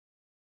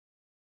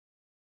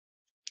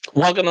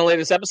Welcome to the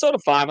latest episode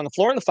of Five on the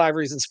Floor on the Five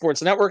Reasons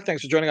Sports Network.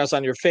 Thanks for joining us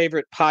on your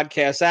favorite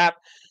podcast app.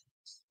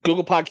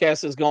 Google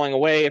Podcast is going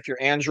away. If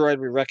you're Android,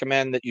 we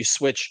recommend that you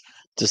switch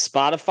to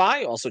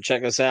Spotify. Also,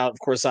 check us out, of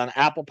course, on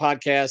Apple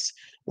Podcasts,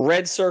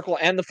 Red Circle,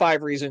 and the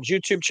Five Reasons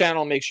YouTube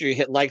channel. Make sure you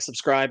hit like,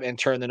 subscribe, and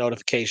turn the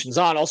notifications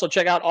on. Also,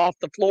 check out Off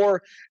the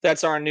Floor.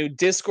 That's our new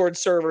Discord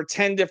server,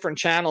 10 different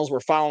channels. We're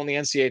following the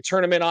NCAA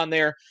tournament on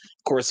there.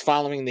 Of course,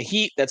 following the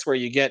Heat. That's where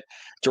you get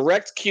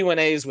direct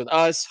Q&As with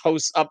us,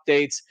 host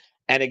updates,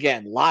 and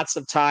again, lots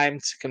of time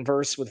to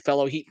converse with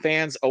fellow Heat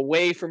fans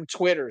away from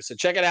Twitter. So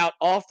check it out,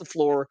 Off the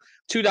Floor,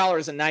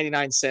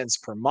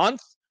 $2.99 per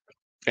month,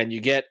 and you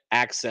get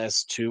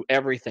access to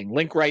everything.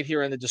 Link right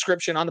here in the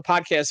description on the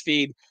podcast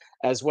feed,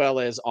 as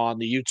well as on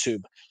the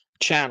YouTube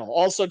channel.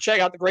 Also, check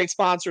out the great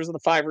sponsors of the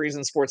Five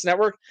Reasons Sports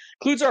Network.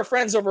 Includes our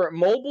friends over at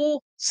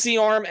Mobile,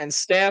 C-Arm, and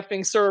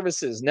Staffing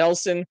Services.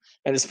 Nelson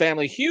and his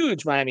family,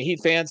 huge Miami Heat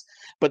fans.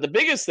 But the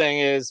biggest thing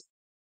is,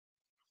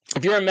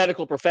 if you're a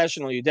medical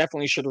professional, you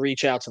definitely should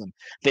reach out to them.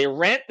 They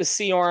rent the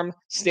C-Arm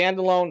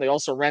standalone. They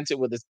also rent it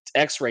with the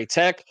X-ray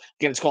tech.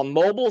 Again, it's called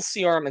Mobile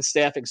C-Arm and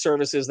Staffing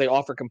Services. They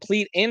offer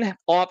complete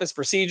in-office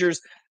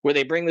procedures where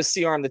they bring the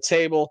C-Arm to the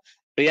table,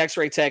 the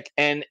X-ray tech,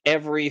 and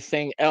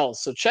everything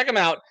else. So check them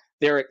out.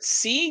 They're at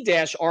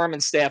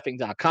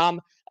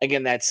c-armandstaffing.com.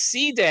 Again, that's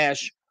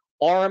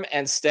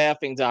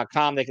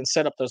c-armandstaffing.com. They can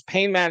set up those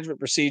pain management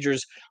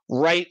procedures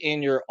right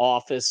in your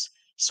office.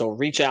 So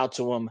reach out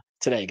to them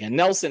today. Again,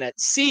 Nelson at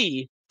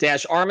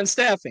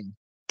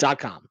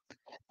c-armandstaffing.com.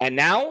 And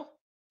now,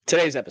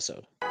 today's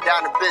episode.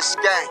 Down to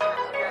Biscayne.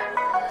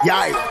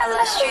 Yikes.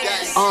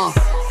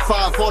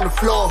 Five on the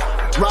floor.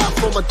 Ride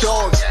for my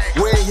dogs.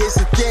 Where here's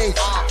the thing.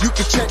 You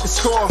can check the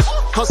score.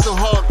 Hustle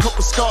hard,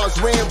 couple scars,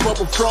 wearing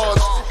bubble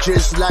frogs.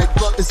 Just like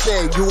Butler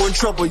said, you in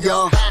trouble,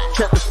 y'all.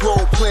 Kept the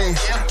flow playing.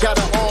 Got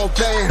it all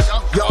band.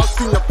 Y'all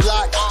seen the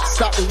block.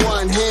 Stop with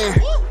one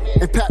hand.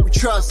 And Pat we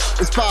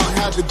trust, it's power,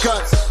 have the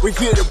guts. We're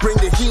here to bring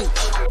the heat.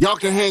 Y'all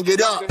can hang it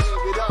up.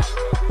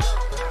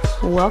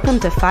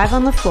 Welcome to Five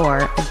on the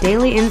Floor, a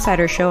daily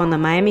insider show on the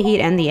Miami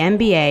Heat and the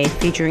NBA,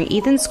 featuring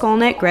Ethan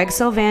Skolnick, Greg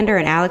Sylvander,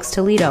 and Alex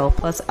Toledo,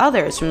 plus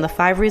others from the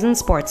Five Reasons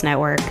Sports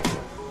Network.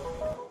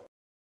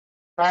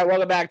 All right,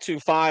 welcome back to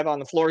Five on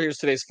the Floor. Here's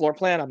today's floor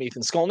plan. I'm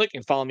Ethan Skolnick.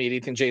 You can follow me at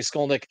Ethan J.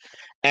 Skolnick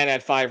and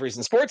at Five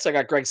Reasons Sports. I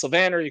got Greg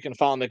Sylvander. You can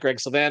follow him at Greg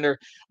Sylvander.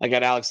 I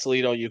got Alex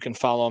Toledo. You can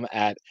follow him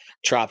at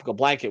Tropical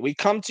Blanket. We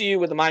come to you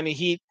with the Miami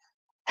Heat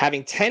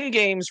having 10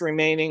 games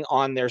remaining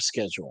on their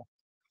schedule.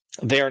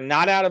 They are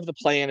not out of the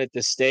play-in at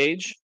this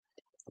stage,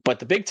 but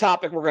the big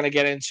topic we're going to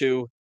get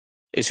into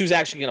is who's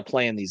actually going to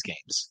play in these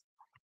games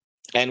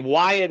and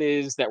why it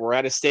is that we're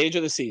at a stage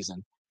of the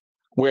season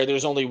where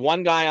there's only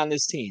one guy on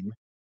this team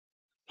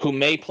who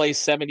may play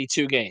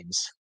 72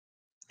 games,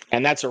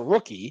 and that's a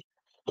rookie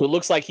who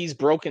looks like he's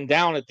broken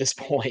down at this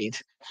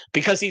point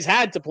because he's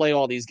had to play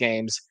all these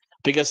games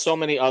because so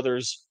many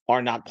others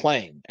are not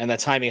playing, and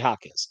that's Jaime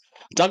Jaquez.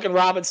 Duncan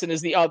Robinson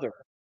is the other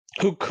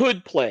who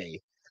could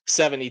play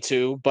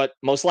 72, but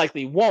most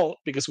likely won't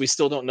because we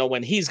still don't know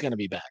when he's going to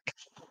be back.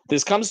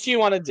 This comes to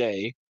you on a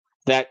day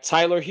that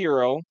Tyler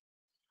Hero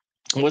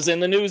was in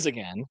the news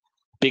again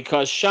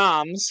because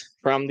Shams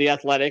from The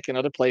Athletic and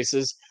other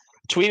places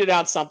tweeted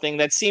out something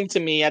that seemed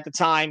to me at the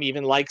time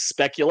even like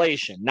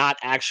speculation, not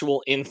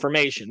actual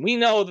information. We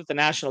know that the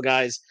national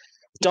guys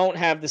don't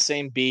have the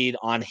same bead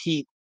on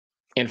Heat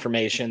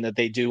information that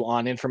they do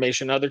on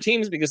information on other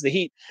teams because the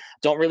Heat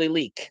don't really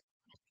leak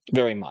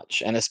very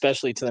much, and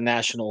especially to the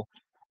national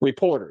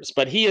reporters.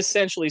 But he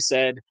essentially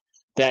said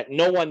that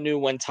no one knew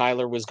when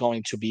Tyler was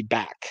going to be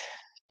back.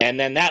 And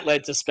then that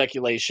led to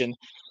speculation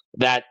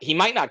that he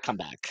might not come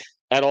back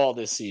at all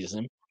this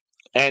season.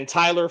 And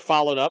Tyler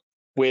followed up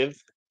with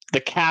the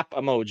cap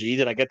emoji.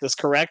 Did I get this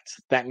correct?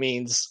 That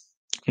means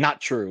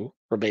not true,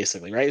 or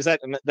basically, right? Is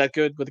that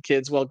good with the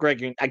kids? Well,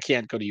 Greg, I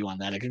can't go to you on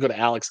that. I could go to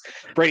Alex.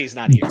 Brady's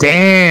not here.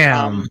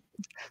 Damn.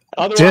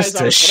 Otherwise,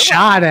 just a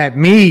shot at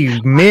me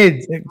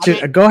mid.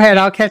 Go ahead.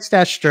 I'll catch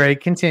that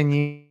straight.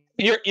 Continue.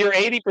 You're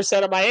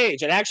 80% of my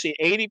age, and actually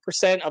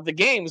 80% of the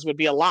games would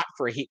be a lot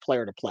for a Heat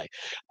player to play.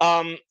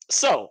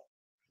 So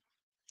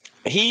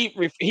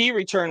he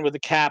returned with the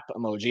cap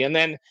emoji, and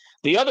then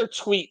the other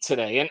tweet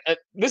today, and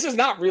this is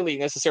not really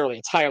necessarily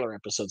a Tyler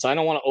episode, so I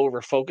don't want to over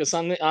focus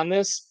on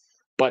this,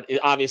 but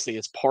obviously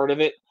it's part of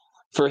it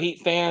for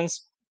Heat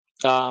fans.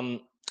 The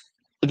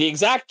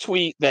exact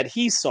tweet that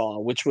he saw,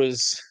 which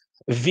was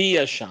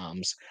via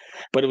Shams,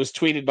 but it was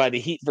tweeted by the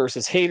Heat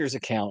versus Haters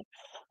account,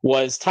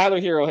 was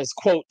Tyler Hero has,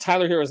 quote,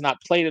 Tyler Hero has not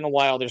played in a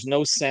while. There's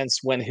no sense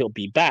when he'll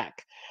be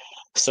back.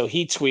 So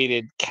he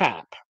tweeted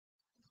cap.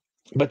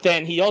 But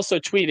then he also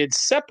tweeted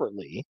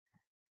separately,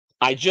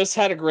 I just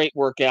had a great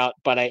workout,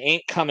 but I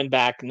ain't coming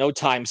back no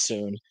time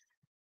soon.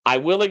 I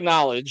will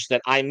acknowledge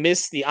that I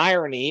missed the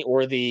irony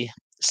or the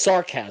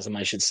sarcasm,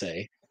 I should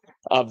say,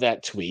 of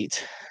that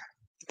tweet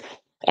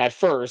at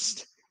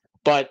first,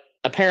 but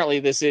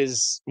apparently this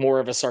is more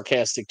of a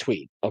sarcastic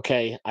tweet,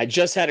 okay? I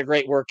just had a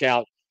great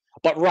workout,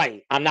 but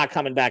right, I'm not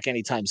coming back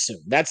anytime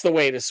soon. That's the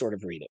way to sort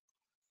of read it.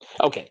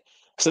 Okay,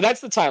 so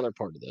that's the Tyler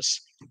part of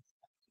this.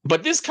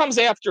 But this comes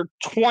after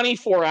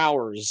 24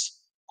 hours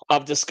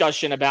of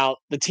discussion about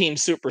the team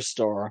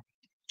superstar,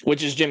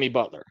 which is Jimmy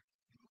Butler.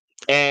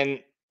 And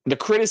the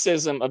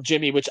criticism of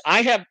Jimmy, which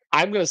I'm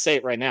going to say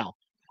it right now,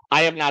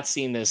 I have not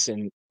seen this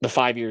in the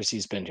 5 years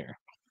he's been here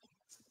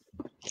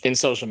in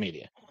social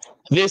media.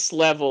 This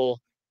level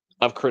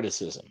of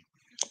criticism.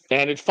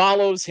 And it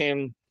follows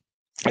him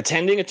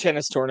attending a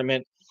tennis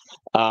tournament,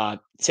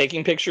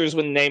 taking pictures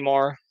with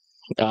Neymar.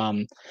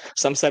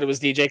 Some said it was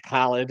DJ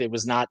Khaled. It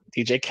was not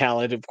DJ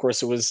Khaled. Of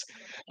course, it was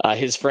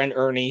his friend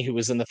Ernie who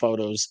was in the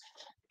photos.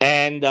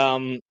 And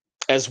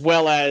as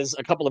well as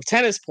a couple of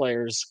tennis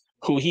players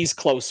who he's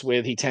close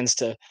with. He tends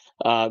to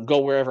go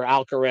wherever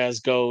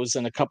Alcaraz goes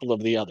and a couple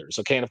of the others.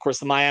 Okay. And of course,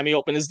 the Miami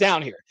Open is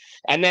down here.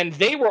 And then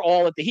they were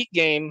all at the Heat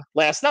game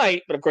last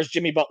night. But of course,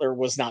 Jimmy Butler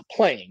was not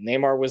playing.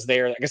 Neymar was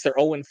there. I guess they're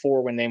 0-4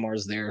 when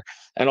Neymar's there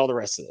and all the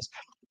rest of this.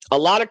 A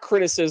lot of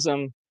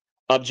criticism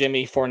of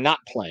Jimmy for not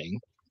playing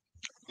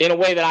in a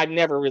way that I've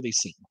never really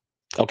seen.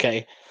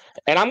 Okay.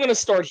 And I'm going to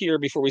start here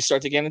before we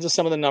start to get into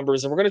some of the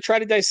numbers. And we're going to try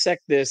to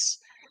dissect this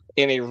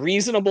in a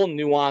reasonable,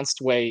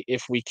 nuanced way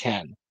if we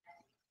can.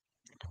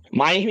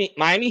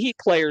 Miami Heat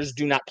players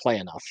do not play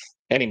enough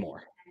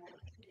anymore.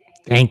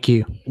 Thank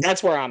you.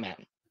 That's where I'm at.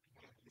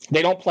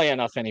 They don't play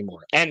enough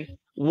anymore. And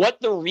what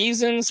the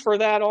reasons for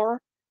that are,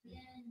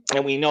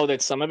 and we know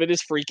that some of it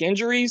is freak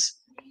injuries.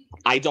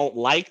 I don't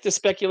like to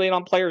speculate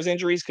on players'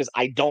 injuries because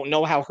I don't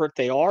know how hurt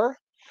they are.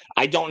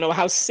 I don't know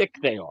how sick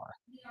they are.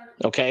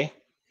 Okay.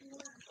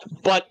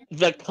 But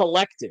the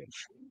collective,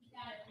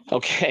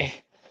 okay,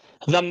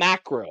 the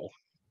macro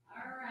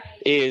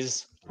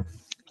is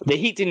the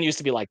Heat didn't used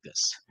to be like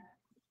this.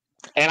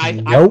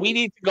 And we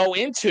need to go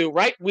into,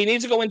 right? We need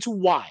to go into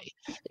why.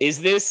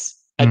 Is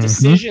this a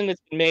decision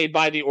that's been made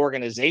by the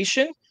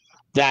organization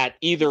that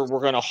either we're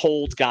going to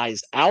hold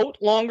guys out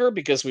longer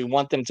because we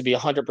want them to be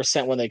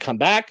 100% when they come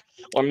back,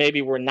 or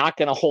maybe we're not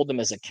going to hold them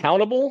as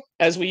accountable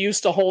as we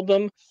used to hold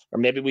them, or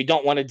maybe we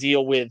don't want to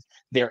deal with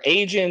their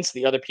agents,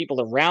 the other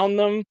people around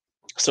them,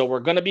 so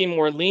we're going to be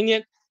more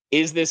lenient?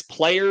 Is this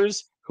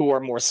players who are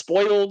more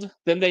spoiled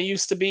than they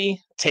used to be,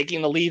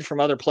 taking the lead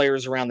from other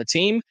players around the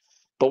team?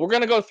 But we're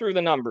going to go through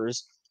the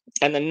numbers,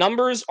 and the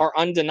numbers are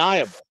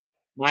undeniable.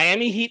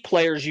 Miami Heat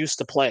players used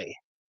to play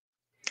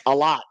a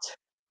lot,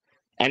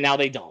 and now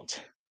they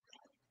don't.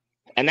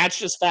 And that's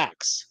just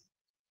facts.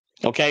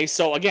 Okay,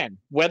 so again,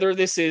 whether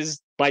this is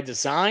by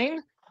design,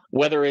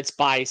 whether it's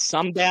by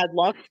some bad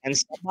luck and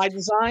some by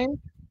design,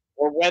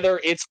 or whether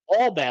it's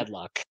all bad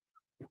luck,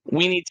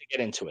 we need to get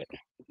into it.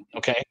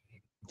 Okay,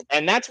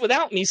 and that's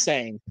without me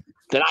saying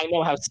that I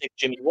know how sick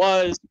Jimmy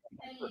was,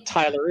 or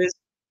Tyler is.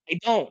 I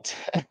don't.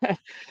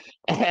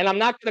 And I'm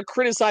not going to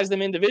criticize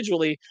them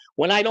individually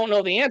when I don't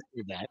know the answer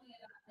to that.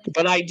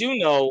 But I do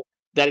know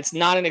that it's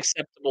not an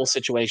acceptable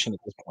situation at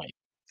this point.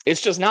 It's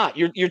just not.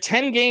 You're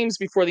 10 games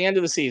before the end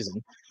of the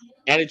season,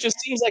 and it just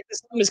seems like this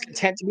team is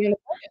content to be in the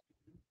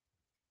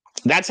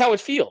play. That's how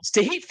it feels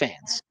to Heat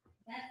fans.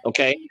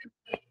 Okay?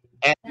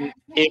 And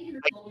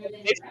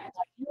if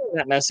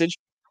that message,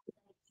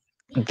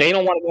 they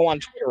don't want to go on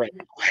Twitter right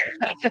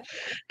now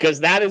because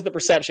that is the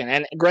perception.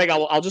 And Greg,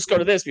 I'll just go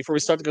to this before we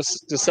start to go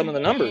to some of the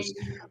numbers.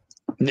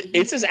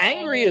 It's as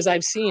angry as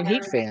I've seen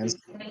Heat fans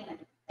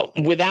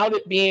without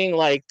it being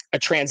like a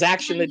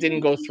transaction that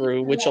didn't go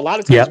through, which a lot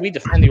of times we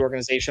defend the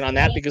organization on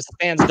that because the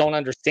fans don't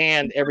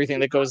understand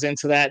everything that goes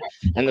into that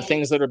and the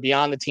things that are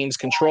beyond the team's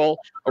control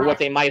or what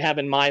they might have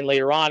in mind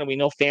later on. And we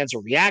know fans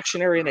are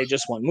reactionary and they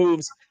just want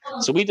moves.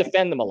 So we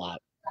defend them a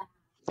lot.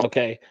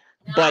 Okay.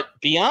 But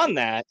beyond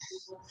that,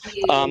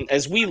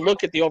 as we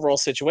look at the overall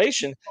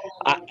situation,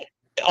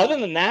 other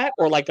than that,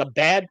 or like a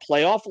bad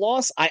playoff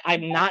loss,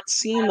 I'm not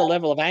seeing the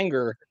level of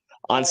anger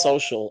on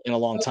social in a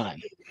long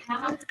time.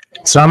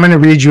 So I'm going to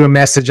read you a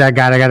message I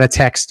got. I got a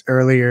text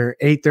earlier,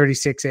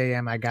 8:36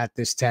 a.m. I got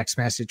this text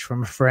message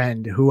from a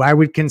friend who I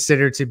would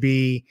consider to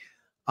be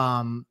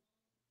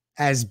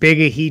as big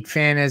a Heat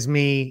fan as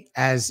me,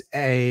 as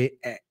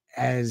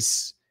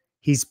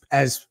he's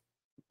as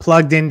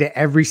plugged into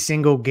every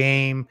single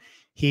game.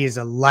 He is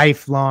a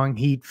lifelong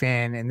Heat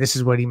fan, and this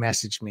is what he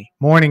messaged me.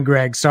 Morning,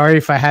 Greg. Sorry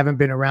if I haven't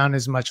been around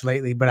as much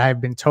lately, but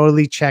I've been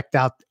totally checked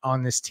out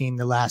on this team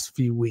the last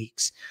few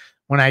weeks.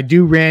 When I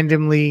do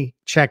randomly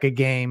check a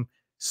game,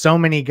 so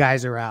many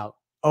guys are out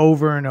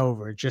over and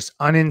over, just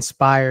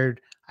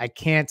uninspired. I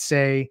can't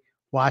stay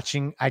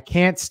watching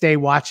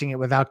it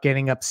without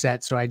getting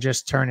upset, so I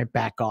just turn it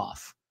back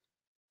off.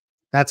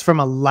 That's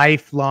from a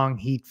lifelong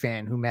Heat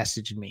fan who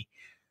messaged me.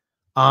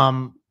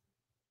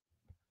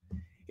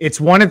 It's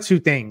one of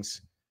two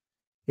things.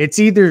 It's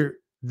either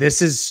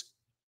this is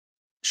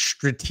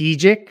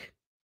strategic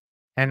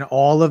and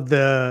all of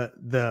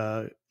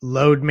the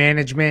load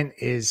management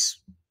is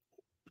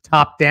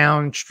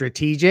top-down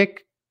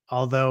strategic,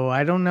 although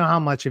I don't know how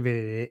much of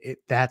it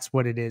that's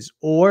what it is.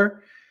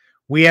 Or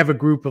we have a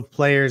group of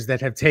players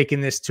that have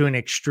taken this to an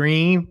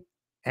extreme,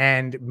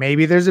 and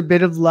maybe there's a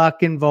bit of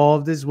luck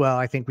involved as well.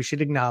 I think we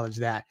should acknowledge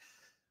that.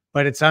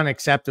 but it's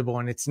unacceptable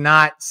and it's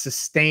not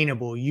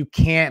sustainable. You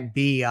can't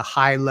be a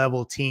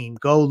high-level team.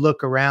 Go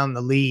look around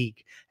the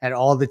league at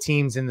all the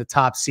teams in the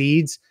top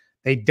seeds.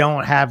 They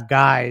don't have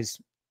guys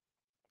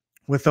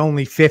with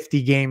only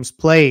 50 games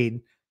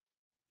played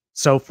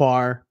so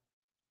far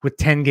with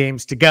 10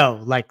 games to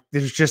go. Like,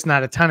 there's just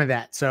not a ton of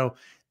that. So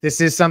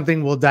this is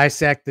something we'll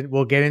dissect and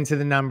we'll get into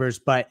the numbers.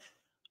 But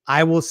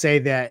I will say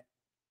that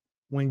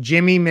when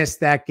Jimmy missed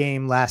that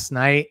game last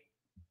night,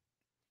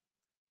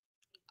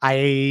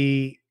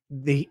 the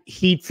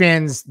Heat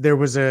fans, there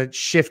was a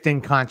shift in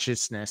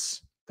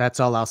consciousness. That's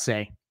all I'll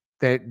say,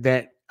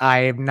 that I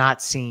have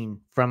not seen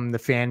from the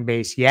fan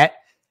base yet.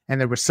 And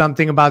there was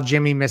something about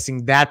Jimmy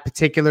missing that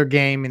particular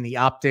game and the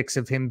optics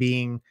of him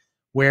being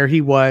where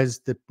he was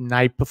the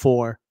night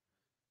before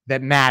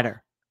that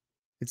matter.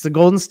 It's the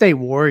Golden State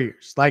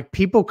Warriors. Like,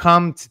 people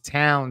come to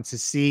town to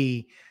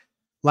see,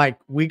 like,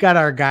 we got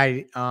our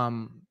guy,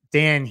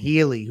 Dan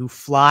Healy, who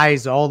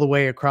flies all the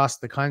way across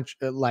the country,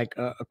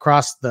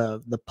 across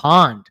the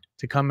pond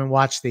to come and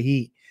watch the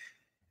Heat.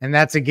 And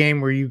that's a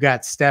game where you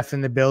got Steph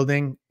in the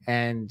building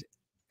and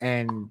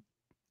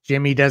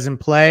Jimmy doesn't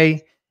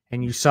play.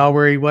 And you saw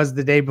where he was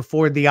the day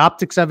before. The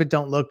optics of it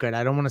don't look good.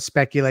 I don't want to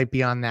speculate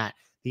beyond that.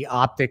 The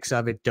optics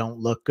of it don't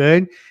look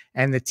good.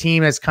 And the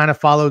team has kind of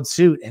followed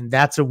suit. And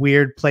that's a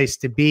weird place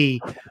to be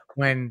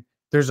when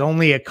there's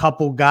only a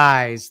couple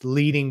guys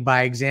leading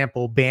by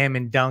example, Bam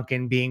and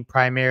Duncan being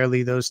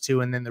primarily those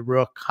two, and then the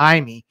rook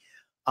Jaime,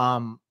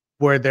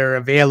 where they're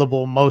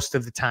available most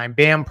of the time.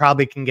 Bam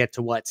probably can get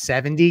to what,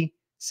 70,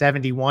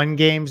 71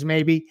 games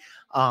maybe.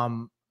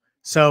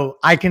 So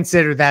I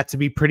consider that to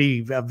be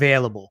pretty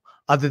available.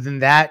 Other than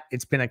that,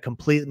 it's been a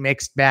complete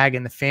mixed bag,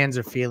 and the fans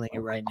are feeling it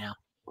right now.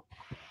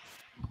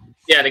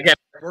 Yeah, and again,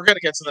 we're going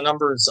to get to the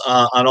numbers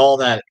on all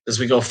that as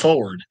we go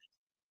forward.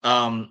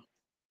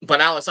 But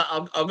Alex,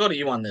 I'll go to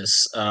you on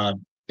this.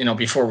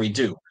 Before we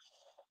do,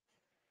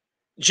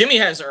 Jimmy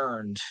has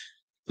earned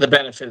the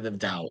benefit of the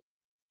doubt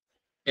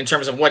in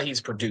terms of what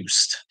he's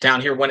produced down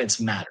here when it's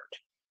mattered,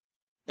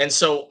 and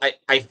so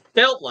I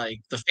felt like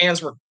the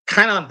fans were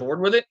kind of on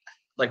board with it,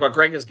 like what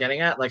Greg is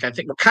getting at. Like, I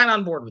think we're kind of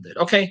on board with it.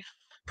 Okay,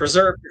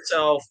 preserve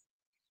yourself.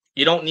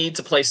 You don't need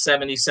to play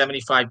 70,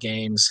 75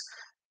 games.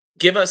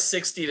 Give us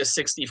 60 to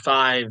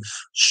 65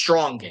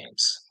 strong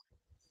games.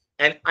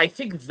 And I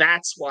think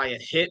that's why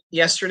it hit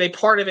yesterday.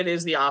 Part of it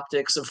is the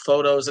optics of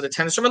photos and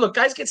attendance. Remember, look,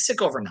 guys get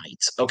sick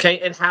overnight. Okay,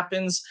 it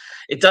happens.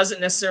 It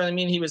doesn't necessarily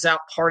mean he was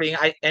out partying.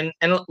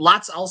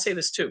 I'll say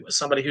this too, as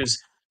somebody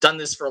who's done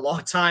this for a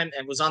long time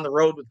and was on the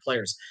road with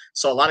players.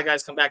 So a lot of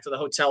guys come back to the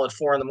hotel at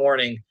 4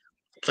 a.m,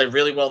 play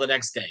really well the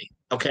next day.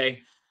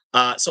 Okay.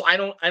 So I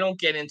don't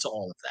get into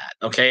all of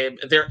that. Okay.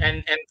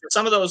 And for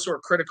some of those who are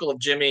critical of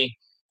Jimmy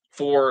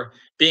for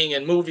being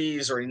in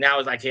movies, or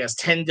now like he has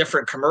 10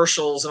 different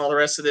commercials and all the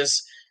rest of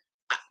this,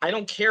 I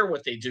don't care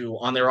what they do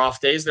on their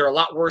off days. There are a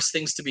lot worse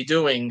things to be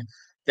doing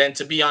than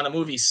to be on a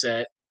movie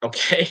set,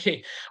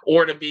 okay,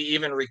 or to be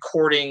even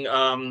recording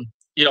a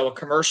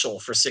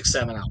commercial for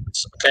 6-7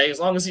 hours. Okay. As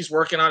long as he's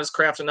working on his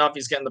craft enough,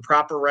 he's getting the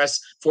proper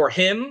rest for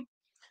him,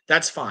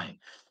 that's fine.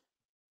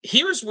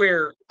 Here's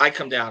where I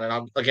come down, and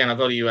I'll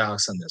go to you,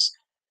 Alex, on this.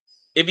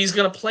 If he's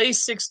going to play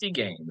 60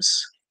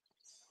 games,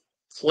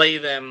 play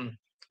them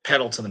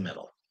pedal to the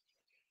metal.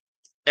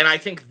 And I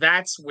think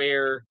that's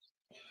where,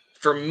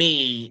 for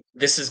me,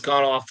 this has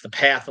gone off the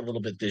path a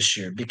little bit this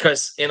year,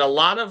 because in a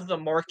lot of the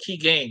marquee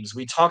games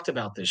we talked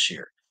about this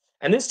year,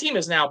 and this team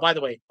is now, by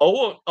the way,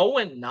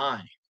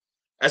 0-9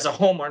 as a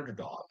home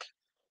underdog.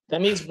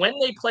 That means when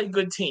they play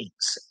good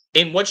teams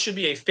in what should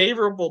be a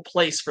favorable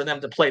place for them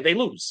to play, they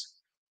lose.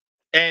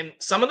 And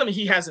some of them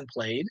he hasn't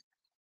played,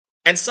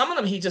 and some of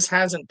them he just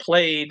hasn't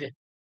played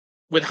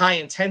with high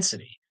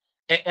intensity.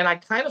 And I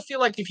kind of feel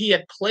like if he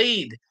had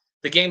played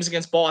the games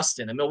against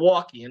Boston and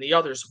Milwaukee and the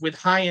others with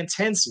high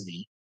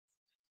intensity,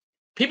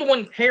 people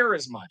wouldn't care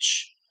as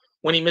much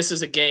when he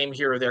misses a game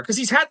here or there, because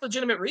he's had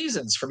legitimate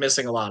reasons for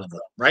missing a lot of them,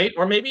 right?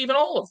 Or maybe even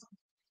all of them.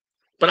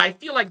 But I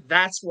feel like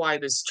that's why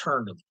this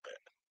turned a little bit.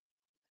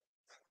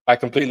 I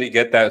completely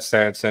get that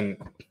sense. And,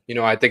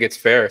 I think it's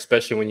fair,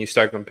 especially when you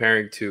start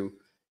comparing to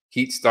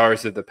Heat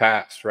stars of the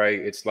past, right?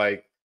 It's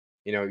like,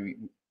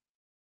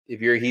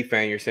 if you're a Heat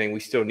fan, you're saying we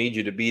still need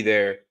you to be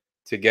there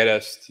to get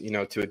us,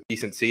 to a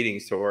decent seating,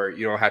 so or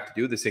you don't have to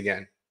do this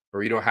again,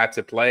 or you don't have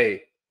to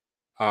play,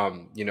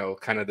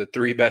 kind of the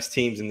 3 best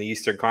teams in the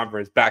Eastern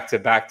Conference back to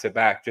back to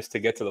back just to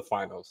get to the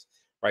finals,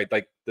 right?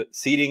 Like the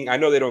seeding, I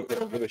know they don't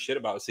give a shit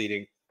about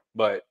seeding,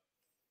 but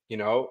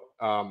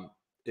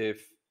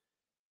if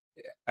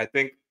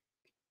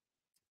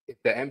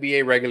the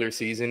NBA regular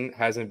season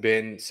hasn't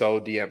been so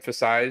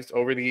de-emphasized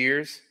over the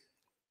years,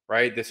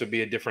 right, this would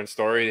be a different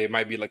story. They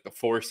might be like the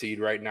 4 seed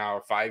right now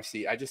or 5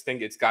 seed. I just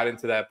think it's gotten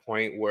to that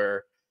point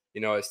where,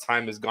 as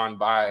time has gone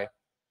by,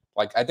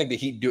 like I think the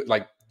Heat do,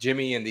 like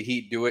Jimmy and the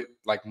Heat do it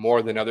like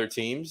more than other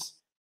teams,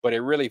 but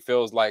it really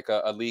feels like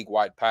a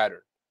league-wide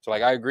pattern. So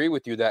like I agree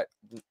with you that,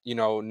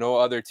 no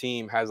other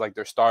team has like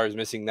their stars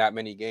missing that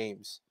many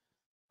games.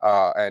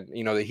 And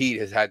the Heat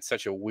has had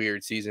such a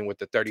weird season with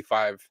the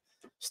 35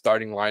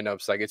 starting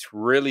lineups. Like, it's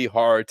really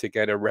hard to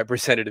get a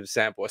representative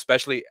sample,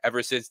 especially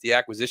ever since the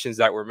acquisitions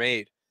that were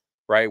made,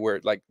 right?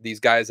 Where like these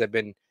guys have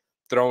been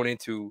thrown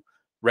into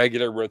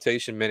regular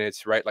rotation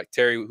minutes, right? Like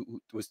Terry who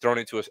was thrown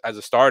into as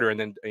a starter, and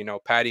then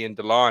Patty and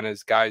DeLon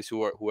as guys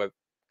who have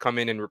come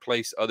in and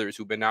replaced others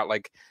who've been out.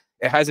 Like,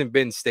 it hasn't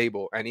been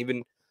stable, and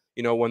even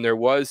when there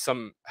was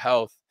some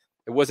health,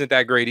 it wasn't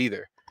that great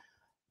either.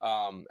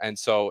 And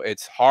so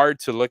it's hard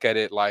to look at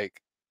it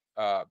like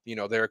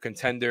they're a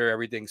contender,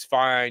 everything's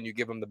fine, you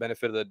give them the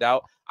benefit of the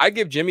doubt. I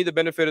give Jimmy the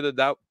benefit of the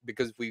doubt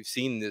because we've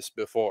seen this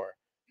before.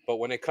 But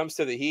when it comes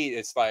to the Heat,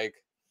 it's like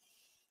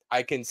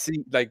I can see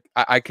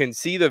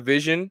the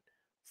vision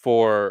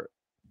for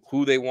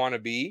who they want to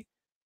be,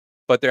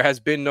 but there has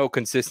been no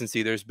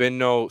consistency. There's been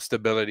no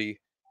stability,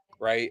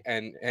 right?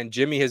 And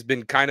Jimmy has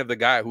been kind of the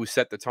guy who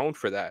set the tone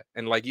for that.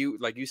 And like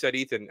you said,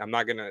 Ethan, I'm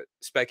not gonna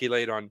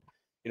speculate on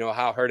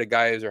how hurt a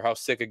guy is or how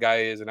sick a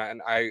guy is, and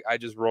I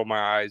just roll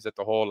my eyes at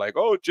the whole like,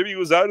 oh, Jimmy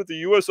was out at the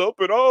U.S.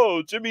 Open.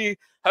 Oh, Jimmy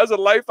has a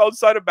life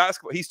outside of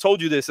basketball. He's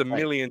told you this a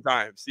million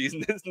times. This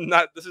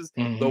is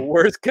the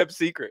worst kept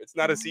secret. It's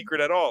not a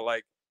secret at all.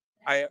 Like,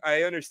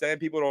 I understand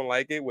people don't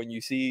like it when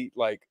you see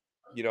like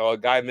a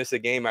guy miss a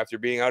game after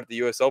being out at the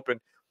U.S. Open.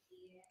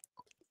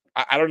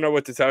 I don't know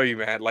what to tell you,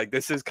 man. Like,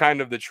 this is kind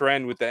of the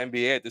trend with the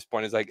NBA at this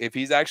point. It's like, if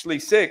he's actually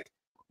sick,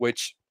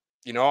 which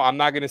I'm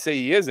not gonna say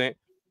he isn't,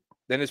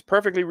 then it's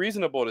perfectly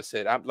reasonable to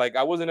sit.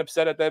 I wasn't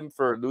upset at them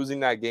for losing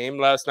that game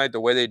last night the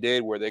way they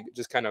did, where they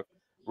just kind of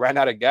ran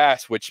out of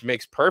gas, which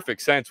makes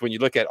perfect sense when you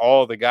look at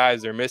all the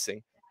guys they're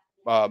missing,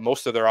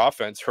 most of their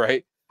offense,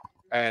 right?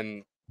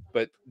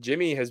 But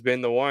Jimmy has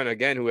been the one,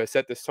 again, who has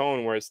set this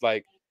tone where it's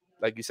like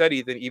you said,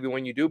 Ethan, even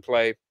when you do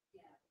play,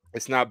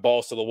 it's not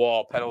balls to the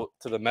wall, pedal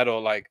to the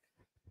metal.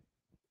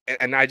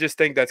 And I just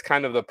think that's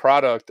kind of the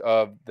product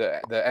of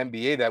the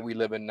NBA that we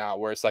live in now,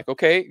 where it's like,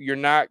 okay, you're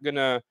not going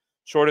to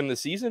shorten the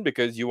season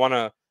because you want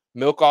to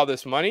milk all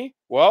this money.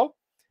 Well,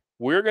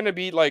 we're going to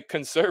be like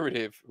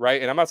conservative,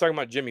 right? And I'm not talking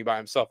about Jimmy by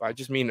himself. I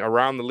just mean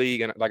around the league.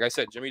 And like I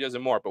said, Jimmy does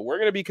it more, but we're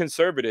going to be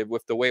conservative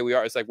with the way we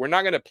are. It's like, we're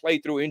not going to play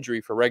through injury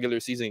for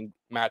regular season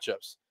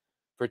matchups,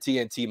 for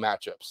TNT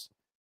matchups.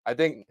 I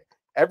think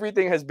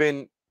everything has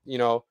been,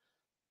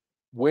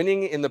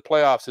 winning in the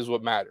playoffs is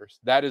what matters.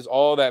 That is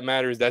all that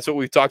matters. That's what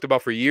we've talked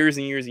about for years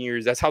and years and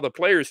years. That's how the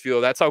players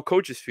feel. That's how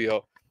coaches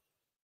feel.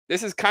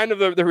 This is kind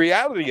of the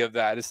reality of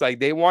that. It's like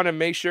they want to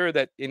make sure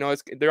that,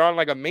 they're on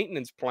like a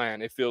maintenance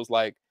plan, it feels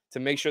like, to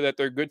make sure that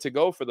they're good to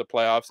go for the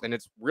playoffs. And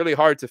it's really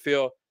hard to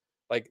feel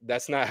like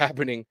that's not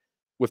happening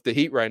with the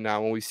Heat right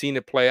now when we've seen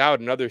it play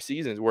out in other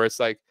seasons where it's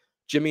like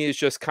Jimmy is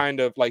just kind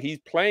of like, he's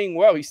playing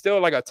well. He's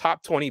still like a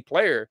top 20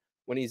 player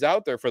when he's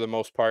out there for the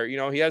most part.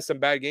 He has some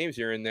bad games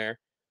here and there,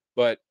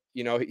 but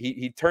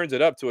he turns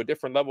it up to a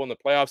different level in the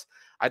playoffs.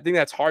 I think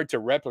that's hard to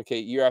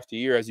replicate year after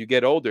year as you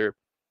get older.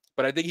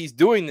 But I think he's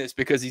doing this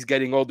because he's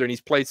getting older and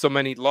he's played so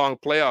many long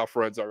playoff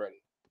runs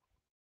already.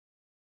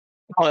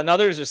 Well, and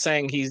others are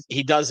saying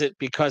he does it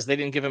because they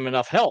didn't give him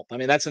enough help. I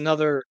mean, that's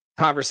another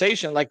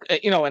conversation. Like,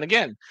 and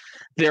again,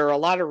 there are a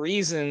lot of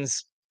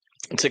reasons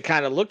to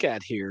kind of look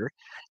at here.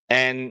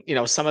 And,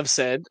 some have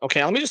said,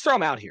 okay, let me just throw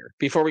them out here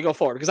before we go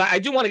forward, because I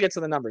do want to get to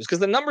the numbers, because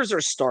the numbers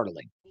are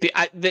startling.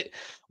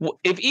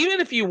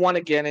 If you want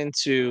to get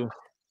into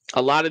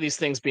a lot of these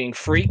things being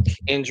freak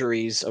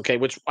injuries, okay,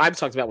 which I've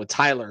talked about with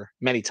Tyler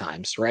many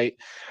times, right?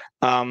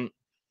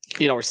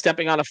 Or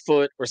stepping on a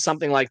foot or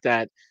something like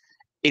that.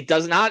 That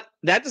does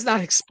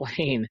not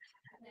explain.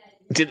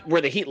 Were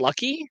the Heat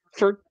lucky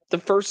for the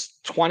first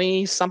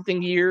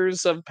 20-something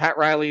years of Pat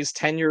Riley's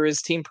tenure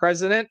as team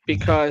president?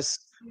 Because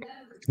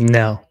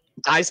no,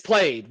 guys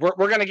played. We're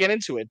going to get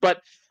into it, but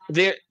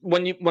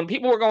when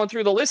people were going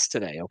through the list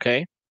today,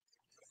 okay,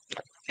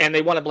 and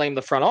they want to blame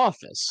the front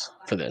office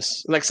for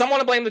this. Like, some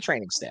want to blame the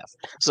training staff.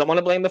 Some want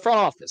to blame the front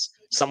office.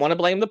 Some want to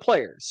blame the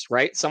players,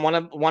 right? Some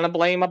want to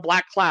blame a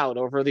black cloud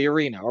over the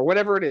arena or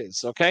whatever it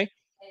is, okay?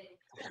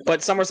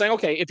 But some are saying,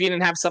 okay, if you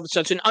didn't have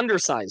such an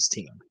undersized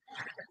team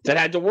that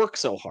had to work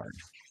so hard,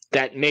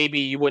 that maybe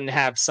you wouldn't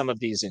have some of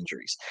these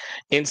injuries.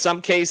 In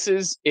some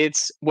cases,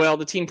 it's, well,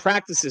 the team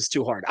practices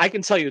too hard. I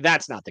can tell you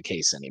that's not the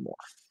case anymore.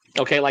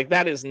 Okay, like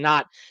that is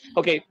not –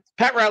 okay,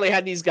 Pat Riley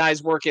had these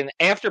guys working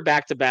after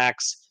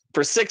back-to-backs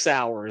for 6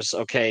 hours,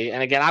 okay?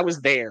 And again, I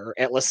was there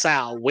at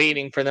LaSalle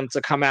waiting for them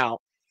to come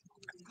out,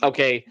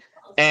 okay?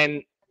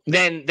 And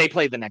then they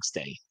played the next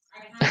day,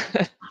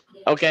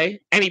 okay?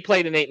 And he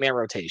played an 8-man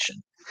rotation.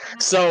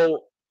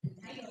 So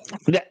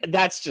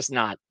that's just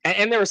not.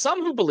 And there are some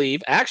who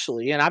believe,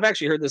 actually, and I've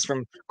actually heard this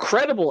from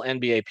credible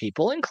NBA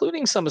people,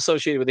 including some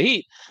associated with the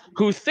Heat,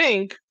 who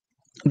think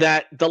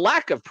that the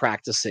lack of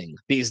practicing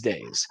these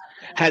days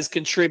has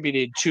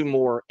contributed to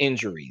more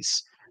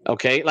injuries.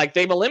 Okay, like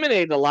they've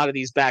eliminated a lot of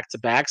these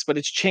back-to-backs, but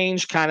it's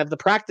changed kind of the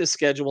practice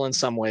schedule in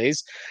some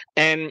ways,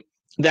 and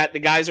that the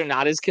guys are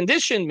not as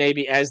conditioned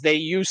maybe as they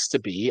used to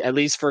be, at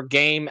least for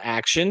game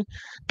action,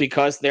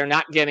 because they're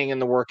not getting in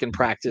the work and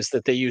practice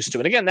that they used to.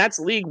 And again, that's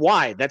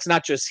league-wide. That's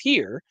not just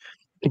here.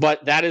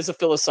 But that is a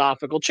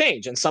philosophical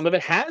change, and some of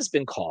it has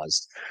been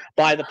caused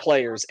by the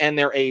players and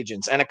their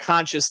agents, and a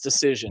conscious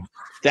decision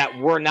that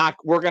we're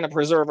going to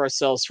preserve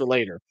ourselves for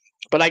later.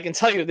 But I can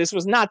tell you, this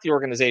was not the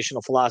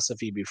organizational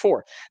philosophy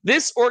before.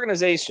 This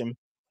organization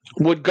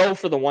would go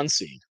for the 1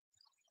 seed.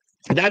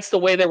 That's the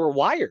way they were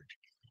wired.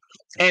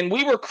 And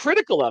we were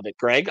critical of it,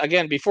 Greg.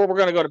 Again, before we're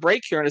going to go to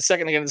break here in a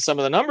second to get into some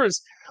of the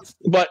numbers.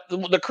 But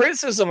the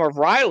criticism of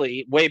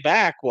Riley way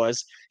back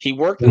was he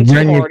worked him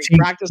too hard, he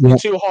practiced him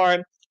too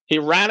hard, he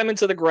ran him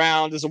into the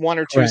ground as a 1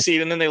 or 2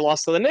 seed, and then they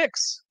lost to the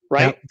Knicks,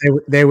 right? Yep.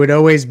 They would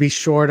always be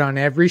short on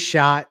every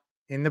shot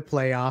in the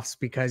playoffs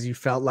because you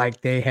felt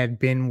like they had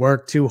been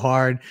worked too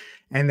hard,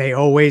 and they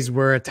always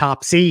were a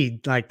top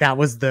seed. Like that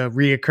was the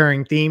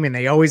reoccurring theme, and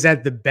they always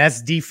had the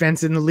best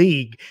defense in the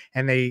league.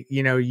 And they,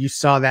 you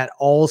saw that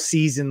all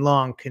season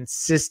long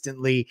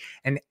consistently,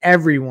 and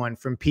everyone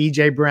from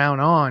PJ Brown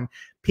on.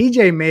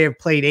 PJ may have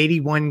played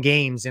 81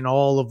 games in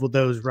all of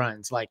those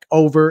runs, like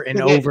over and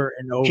over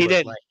and over. He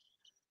did. Like,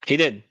 he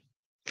did.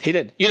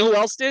 You know who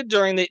else did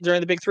during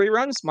the Big Three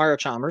runs? Mario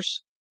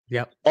Chalmers.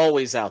 Yep.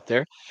 Always out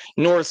there.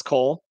 Norris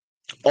Cole,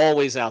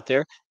 always out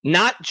there.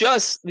 Not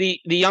just the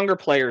younger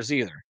players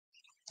either.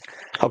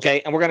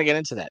 Okay, and we're going to get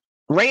into that.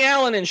 Ray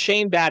Allen and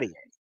Shane Battier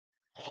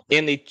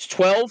in the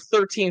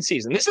 12-13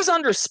 season. This is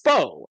under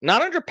Spo,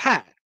 not under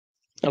Pat.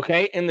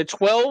 Okay, in the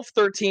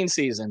 12-13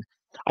 season,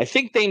 I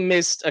think they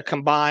missed a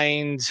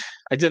combined,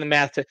 I did the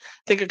math, I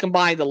think a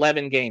combined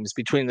 11 games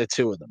between the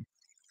two of them.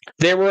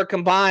 They were a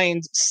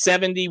combined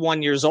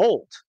 71 years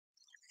old.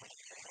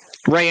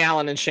 Ray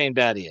Allen and Shane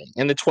Battier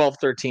in the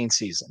 12-13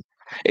 season.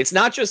 It's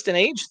not just an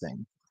age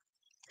thing.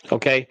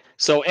 Okay,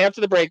 so after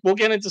the break, we'll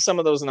get into some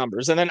of those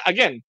numbers. And then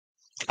again,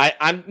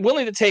 I'm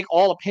willing to take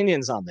all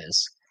opinions on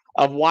this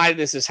of why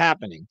this is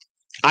happening.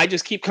 I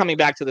just keep coming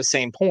back to the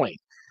same point.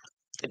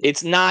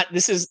 It's not,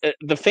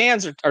 the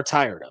fans are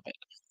tired of it,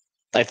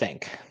 I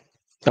think.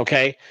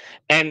 Okay,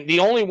 and the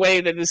only way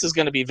that this is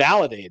going to be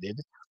validated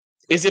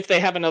is if they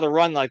have another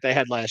run like they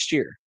had last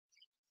year.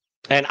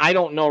 And I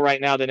don't know right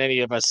now that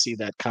any of us see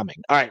that coming.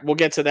 All right, we'll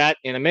get to that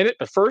in a minute.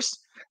 But first,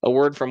 a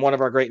word from one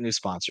of our great new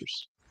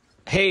sponsors.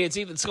 Hey, it's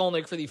Ethan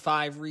Skolnick for the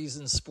 5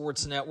 Reasons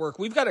Sports Network.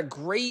 We've got a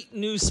great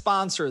new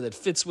sponsor that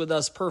fits with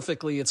us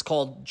perfectly. It's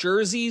called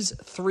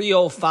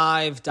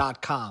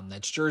jerseys305.com.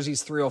 That's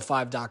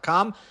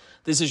jerseys305.com.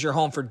 This is your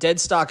home for dead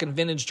stock and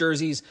vintage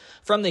jerseys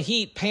from the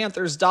Heat,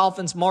 Panthers,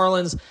 Dolphins,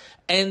 Marlins,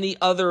 and the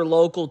other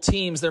local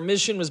teams. Their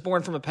mission was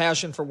born from a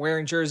passion for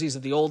wearing jerseys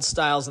of the old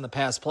styles and the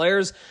past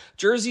players.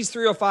 Jerseys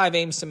 305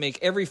 aims to make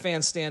every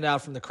fan stand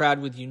out from the crowd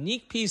with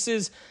unique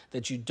pieces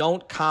that you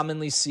don't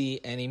commonly see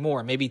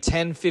anymore. Maybe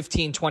 10,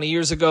 15, 20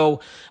 years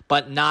ago,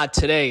 but not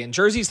today. And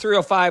Jerseys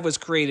 305 was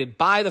created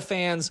by the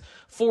fans,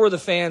 for the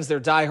fans. They're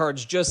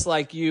diehards just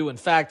like you. In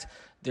fact,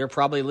 they're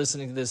probably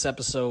listening to this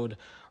episode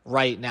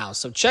right now.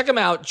 So check them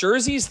out,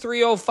 Jerseys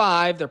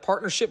 305, their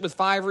partnership with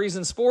 5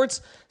 Reasons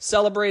Sports,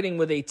 celebrating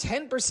with a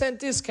 10%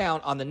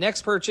 discount on the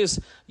next purchase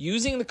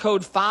using the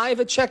code 5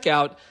 at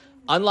checkout.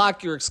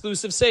 Unlock your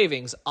exclusive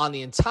savings on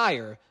the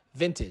entire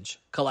vintage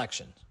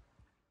collection.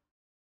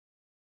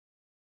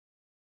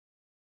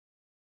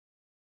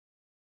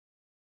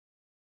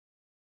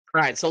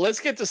 All right, so let's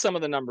get to some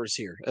of the numbers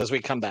here as we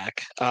come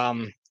back.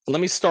 Let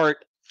me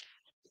start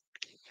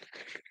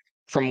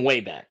from way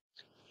back.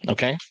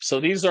 Okay,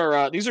 so these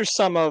are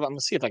some of, I'm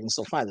gonna see if I can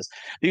still find this.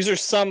 These are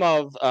some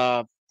of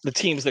the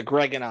teams that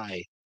Greg and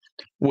I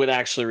would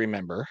actually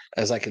remember,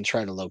 as I can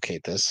try to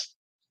locate this.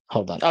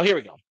 Hold on. Oh, here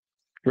we go.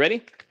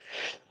 Ready?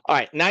 All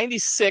right,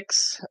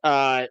 96,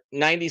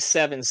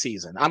 97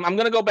 season. I'm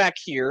gonna go back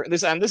here.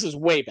 This is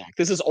way back.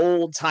 This is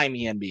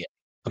old-timey NBA.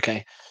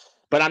 Okay,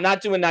 but I'm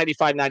not doing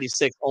 95,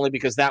 96 only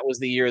because that was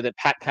the year that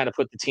Pat kind of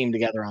put the team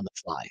together on the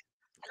fly.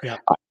 Yeah.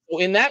 So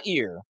in that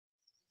year,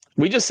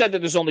 we just said that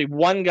there's only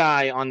one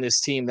guy on this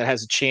team that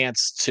has a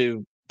chance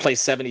to play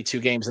 72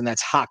 games, and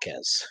that's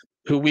Jaquez,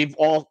 who we've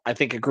all, I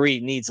think,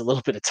 agreed needs a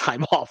little bit of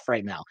time off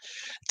right now.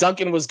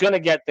 Duncan was going to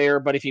get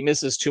there, but if he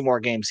misses 2 more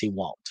games, he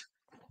won't.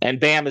 And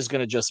Bam is going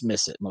to just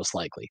miss it, most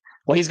likely.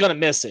 Well, he's going to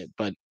miss it,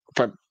 but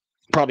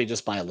probably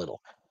just by a little.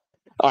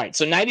 All right,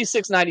 so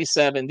 96,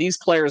 97, these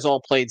players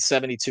all played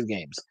 72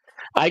 games.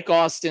 Ike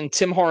Austin,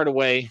 Tim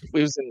Hardaway,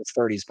 he was in his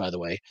 30s, by the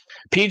way.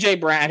 P.J.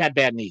 Brown had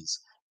bad knees.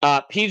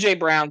 P.J.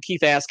 Brown,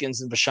 Keith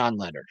Askins, and Vashawn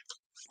Leonard.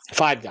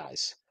 5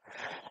 guys.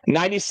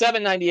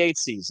 97-98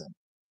 season.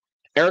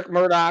 Eric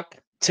Murdoch,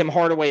 Tim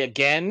Hardaway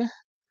again,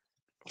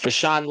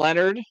 Vashawn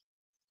Leonard,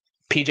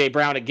 P.J.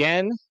 Brown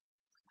again,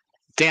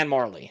 Dan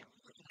Marley.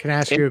 Can I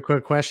ask you a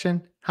quick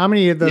question? How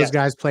many of those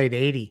guys played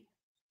 80?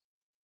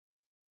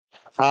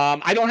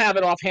 I don't have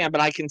it offhand,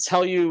 but I can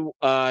tell you,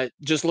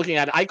 just looking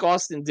at it, Ike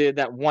Austin did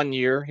that 1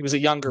 year. He was a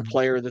younger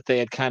player that they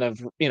had kind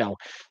of,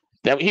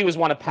 that he was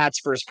one of Pat's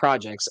first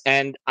projects,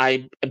 and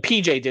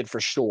PJ did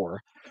for sure,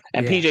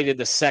 and PJ did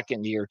the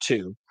second year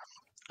too,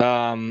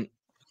 and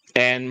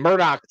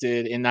Murdoch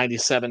did in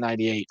 97,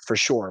 98 for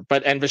sure.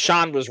 And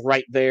Vashawn was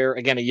right there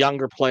again, a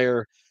younger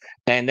player,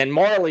 and then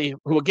Marley,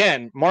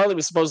 Marley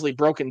was supposedly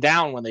broken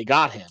down when they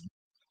got him,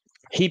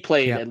 He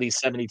played at least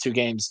 72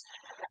 games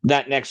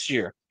that next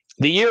year.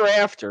 The year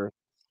after,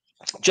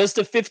 just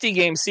a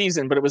 50-game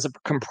season, but it was a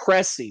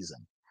compressed season.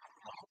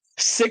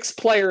 6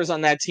 players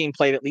on that team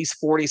played at least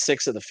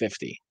 46 of the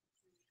 50.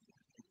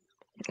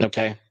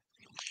 Okay.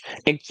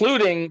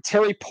 Including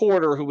Terry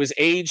Porter, who was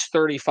age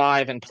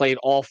 35 and played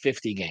all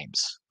 50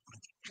 games.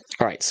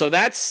 All right. So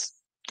that's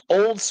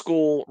old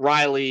school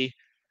Riley,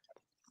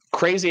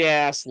 crazy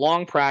ass,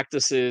 long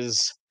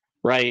practices,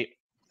 right?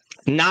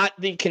 Not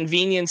the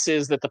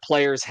conveniences that the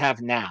players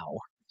have now.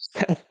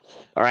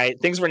 All right.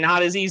 Things were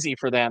not as easy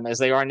for them as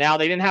they are now.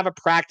 They didn't have a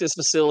practice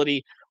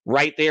facility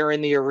right there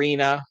in the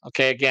arena.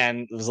 Okay.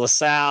 Again, it was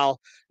LaSalle.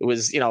 It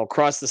was,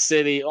 across the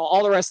city,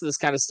 all the rest of this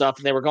kind of stuff.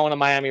 And they were going to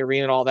Miami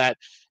Arena and all that.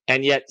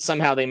 And yet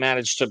somehow they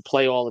managed to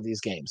play all of these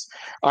games.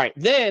 All right.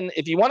 Then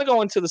if you want to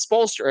go into the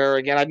Spoelstra era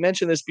again, I've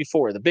mentioned this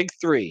before, the big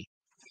three,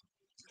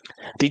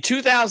 the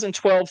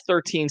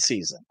 2012-13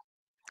 season.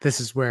 This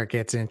is where it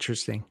gets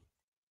interesting.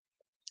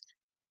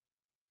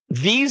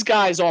 These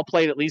guys all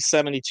played at least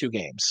 72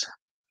 games.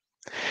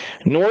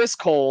 Norris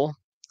Cole,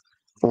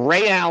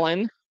 Ray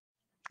Allen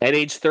at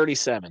age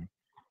 37.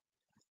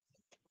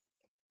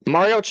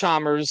 Mario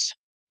Chalmers,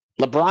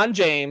 LeBron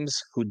James,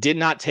 who did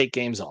not take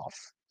games off.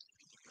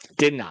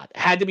 Did not.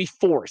 Had to be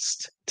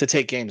forced to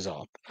take games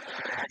off.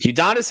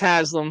 Udonis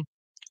Haslem,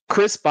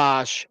 Chris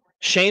Bosh,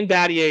 Shane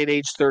Battier at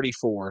age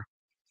 34.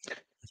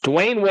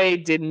 Dwayne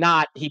Wade did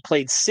not. He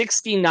played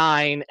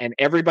 69, and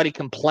everybody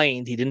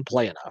complained he didn't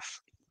play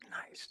enough.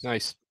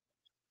 Nice.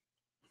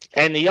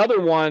 And the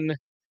other one,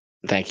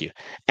 thank you.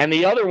 And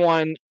the other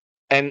one,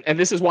 and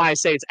this is why I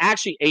say it's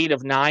actually 8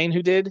 of 9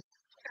 who did,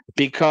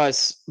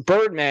 because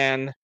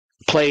Birdman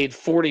played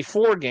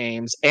 44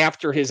 games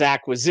after his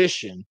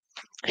acquisition.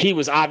 He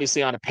was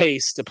obviously on a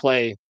pace to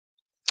play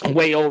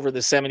way over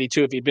the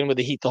 72 if he'd been with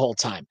the Heat the whole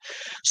time.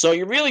 So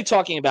you're really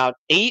talking about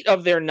 8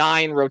 of their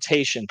 9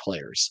 rotation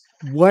players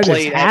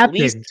played at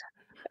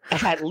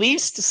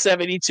least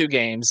 72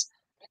 games.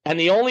 And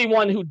the only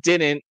one who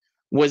didn't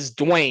was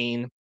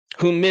Dwayne,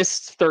 who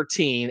missed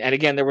 13. And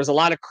again, there was a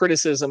lot of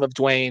criticism of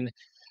Dwayne,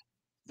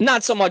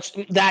 not so much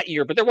that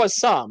year, but there was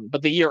some,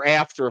 but the year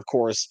after, of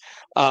course,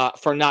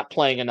 for not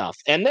playing enough.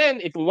 And then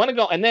if we want to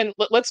go, and then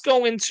let's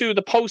go into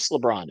the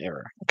post-LeBron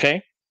era,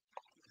 okay?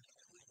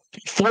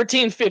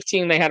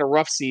 14-15, they had a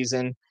rough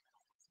season.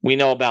 We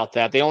know about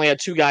that. They only had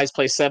 2 guys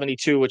play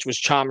 72, which was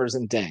Chalmers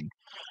and Deng.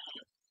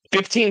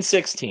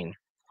 15-16,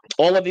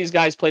 all of these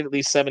guys played at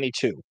least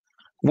 72.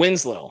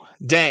 Winslow,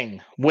 Deng,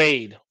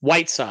 Wade,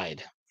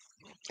 Whiteside.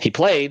 He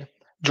played.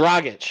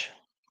 Dragic.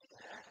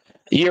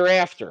 Year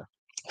after,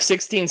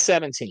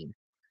 16-17.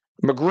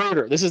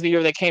 Magruder. This is the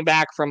year they came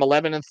back from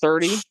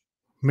 11-30.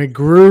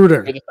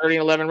 Magruder. For the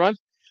 30-11 run.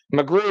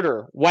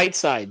 Magruder,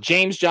 Whiteside,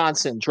 James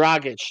Johnson,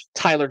 Dragic,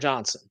 Tyler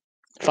Johnson.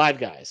 5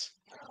 guys.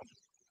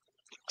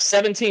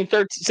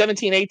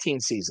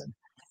 17-18 season.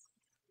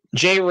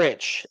 Jay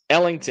Rich,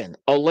 Ellington,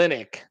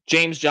 Olynyk,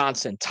 James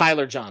Johnson,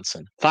 Tyler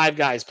Johnson. 5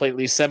 guys played at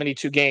least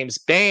 72 games.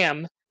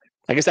 Bam,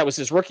 I guess that was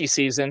his rookie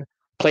season,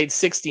 played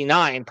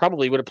 69,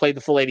 probably would have played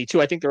the full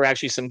 82. I think there were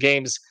actually some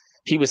games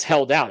he was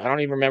held out. I don't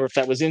even remember if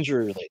that was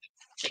injury related.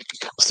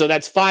 So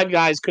that's 5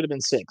 guys, could have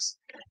been 6.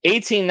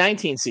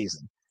 18-19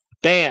 season.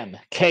 Bam,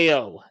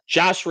 KO,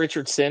 Josh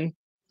Richardson,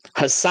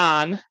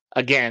 Hassan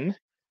again,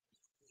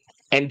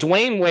 and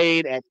Dwayne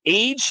Wade at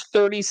age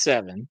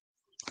 37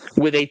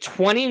 with a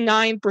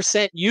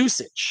 29%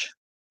 usage,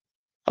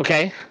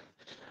 okay,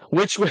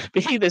 which would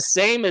be the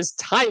same as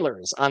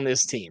Tyler's on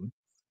this team.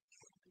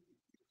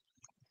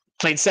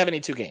 Played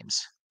 72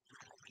 games.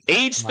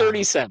 Age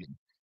 37.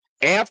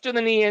 After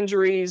the knee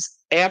injuries,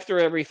 after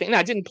everything. Now,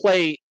 I didn't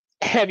play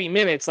heavy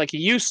minutes like he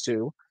used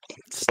to,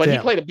 but he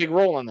played a big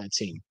role on that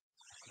team.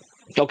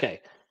 Okay.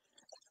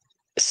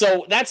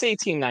 So that's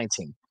 18-19.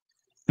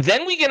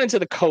 Then we get into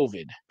the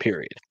COVID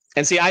period.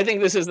 And see, I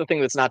think this is the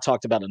thing that's not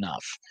talked about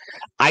enough.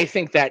 I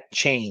think that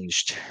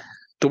changed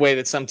the way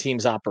that some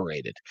teams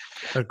operated.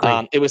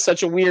 It was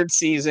such a weird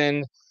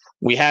season.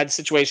 We had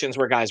situations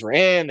where guys were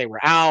in, they were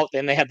out,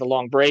 then they had the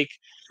long break.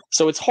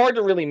 So it's hard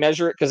to really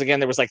measure it because, again,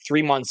 there was like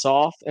 3 months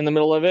off in the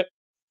middle of it.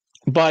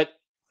 But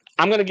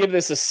I'm going to give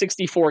this a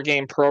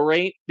 64-game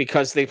prorate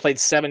because they played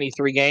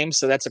 73 games.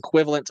 So that's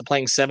equivalent to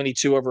playing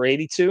 72 over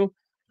 82.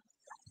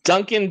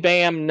 Duncan,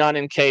 Bam, Nunn,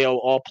 and KO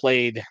all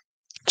played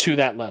to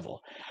that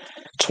level.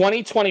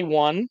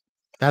 2021.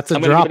 That's a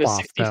drop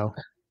off, though.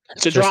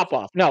 It's a drop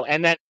off. No,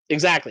 and that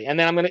exactly. And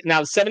then I'm going to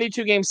now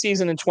 72 game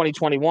season in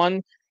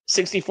 2021,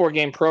 64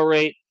 game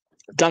prorate,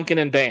 Duncan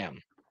and Bam.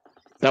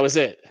 That was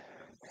it.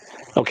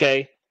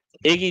 Okay.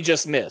 Iggy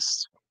just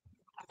missed.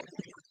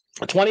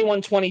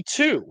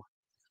 21-22.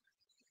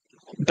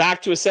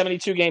 Back to a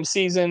 72 game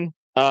season.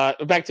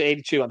 Back to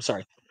 82. I'm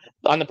sorry.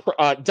 On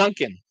the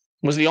Duncan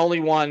was the only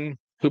one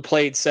who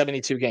played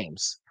 72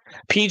 games.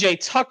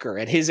 PJ Tucker,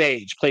 at his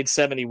age, played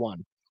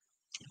 71.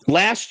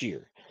 Last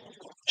year,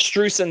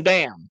 Strus and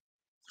Bam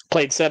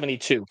played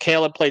 72.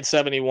 Caleb played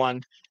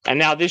 71. And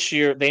now this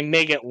year, they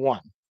may get 1.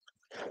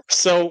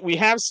 So we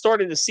have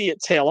started to see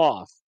it tail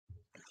off.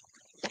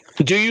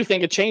 Do you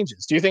think it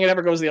changes? Do you think it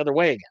ever goes the other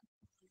way again?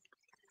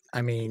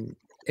 I mean,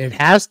 it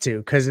has to,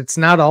 because it's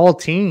not all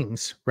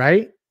teams,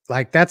 right?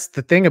 Like, that's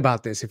the thing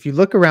about this. If you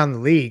look around the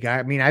league,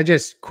 I mean, I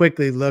just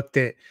quickly looked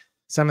at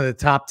some of the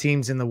top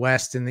teams in the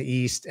West and the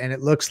East, and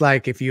it looks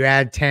like if you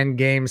add 10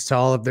 games to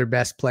all of their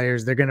best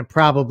players, they're going to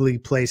probably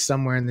play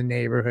somewhere in the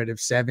neighborhood of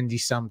 70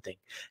 something.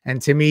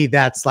 And to me,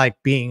 that's like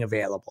being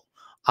available.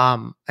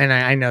 And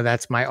I know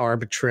that's my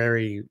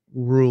arbitrary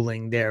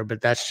ruling there, but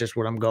that's just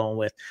what I'm going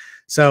with.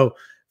 So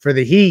for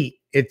the Heat,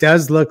 it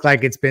does look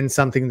like it's been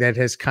something that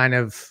has kind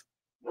of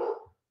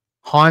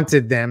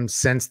haunted them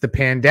since the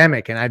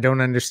pandemic. And I don't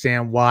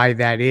understand why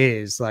that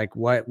is. Like,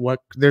 what,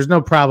 there's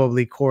no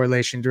probably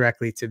correlation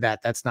directly to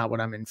that. That's not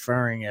what I'm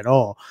inferring at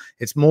all.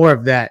 It's more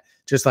of that,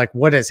 just like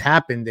what has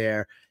happened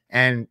there.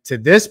 And to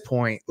this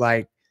point,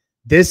 like,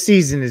 this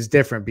season is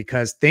different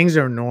because things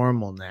are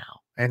normal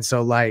now. And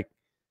so, like,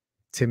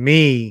 to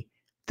me,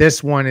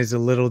 this one is a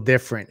little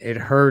different. It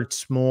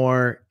hurts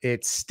more.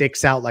 It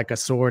sticks out like a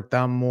sore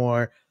thumb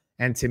more.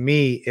 And to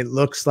me, it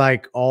looks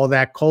like all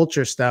that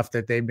culture stuff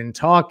that they've been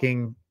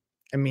talking.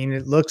 I mean,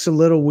 it looks a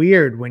little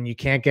weird when you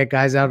can't get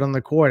guys out on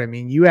the court. I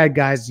mean, you had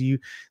guys,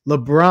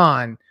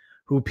 LeBron,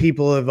 who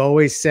people have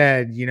always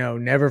said, you know,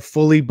 never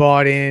fully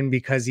bought in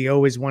because he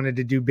always wanted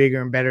to do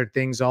bigger and better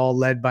things, all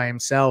led by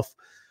himself,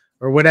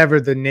 or whatever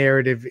the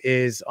narrative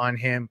is on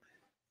him.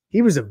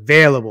 He was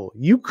available.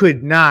 You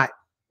could not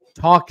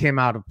talk him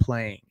out of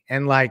playing.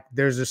 And like,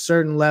 there's a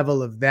certain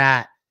level of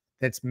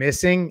that's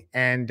missing.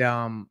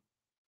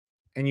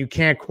 And you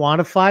can't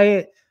quantify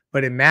it,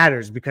 but it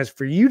matters, because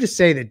for you to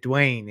say that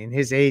Dwayne in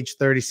his age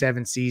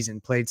 37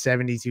 season played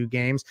 72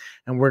 games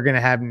and we're going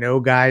to have no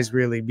guys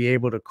really be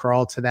able to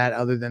crawl to that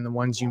other than the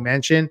ones you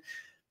mentioned,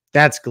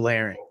 that's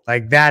glaring.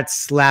 Like, that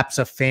slaps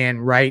a fan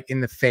right in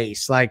the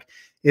face. Like,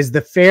 is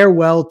the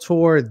farewell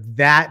tour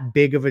that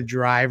big of a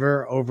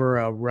driver over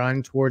a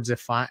run towards a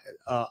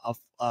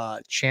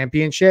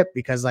championship?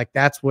 Because like,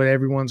 that's what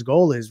everyone's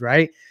goal is,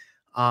 right?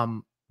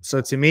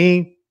 So to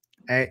me,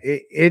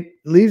 it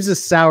leaves a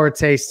sour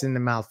taste in the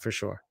mouth for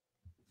sure.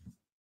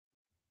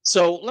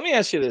 So let me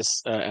ask you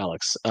this,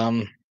 Alex.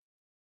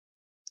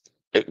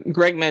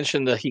 Greg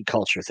mentioned the Heat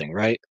culture thing,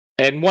 right?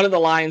 And one of the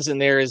lines in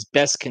there is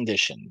best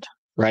conditioned,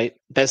 right?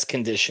 Best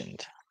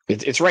conditioned.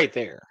 It's right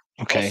there.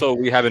 Okay. So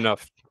we have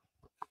enough.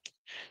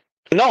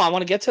 No, I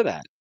want to get to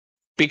that,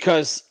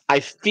 because I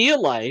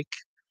feel like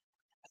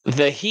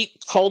the Heat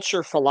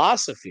culture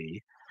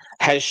philosophy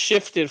has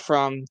shifted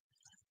from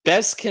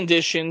best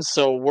conditions,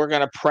 so we're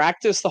going to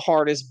practice the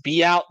hardest,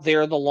 be out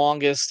there the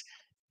longest,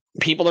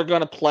 people are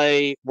going to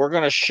play, we're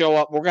going to show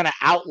up, we're going to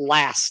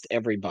outlast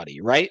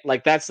everybody, right?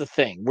 Like, that's the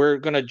thing. We're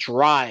going to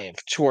drive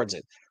towards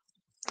it.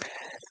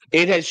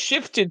 It has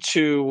shifted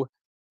to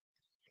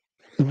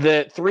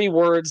the three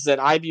words that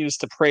I've used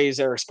to praise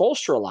Eric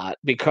Spoelstra a lot,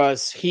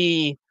 because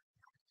he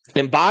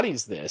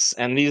embodies this,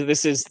 and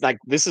this is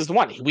the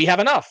one. We have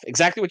enough.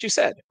 Exactly what you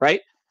said,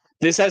 right?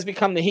 This has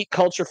become the Heat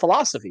culture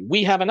philosophy.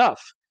 We have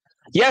enough.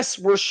 Yes,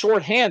 we're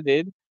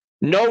shorthanded.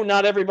 No,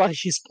 not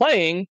everybody's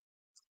playing.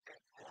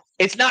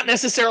 It's not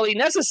necessarily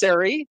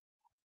necessary,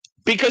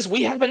 because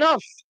we have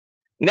enough.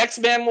 Next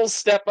man will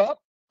step up.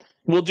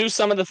 We'll do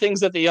some of the things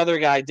that the other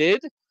guy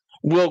did.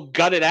 We'll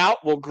gut it out.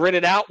 We'll grit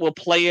it out. We'll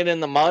play it in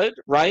the mud,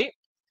 right?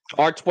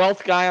 Our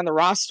 12th guy on the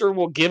roster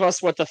will give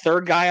us what the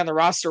third guy on the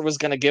roster was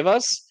going to give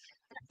us,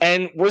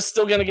 and we're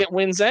still going to get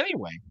wins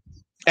anyway.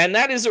 And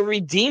that is a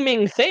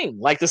redeeming thing.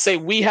 Like, to say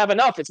we have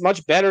enough, it's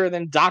much better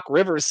than Doc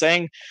Rivers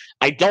saying,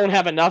 I don't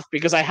have enough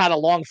because I had a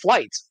long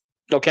flight.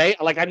 Okay?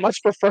 Like, I'd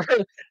much prefer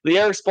the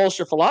Eric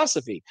Spoelstra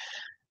philosophy.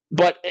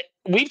 But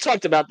we've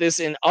talked about this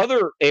in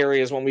other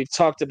areas when we've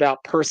talked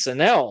about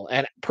personnel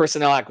and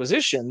personnel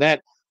acquisition,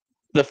 that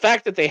the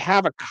fact that they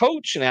have a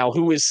coach now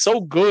who is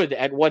so good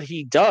at what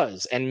he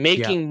does and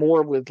making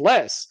more with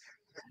less.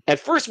 At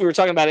first, we were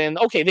talking about it, and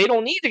okay, they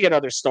don't need to get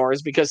other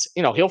stars because,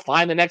 you know, he'll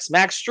find the next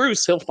Max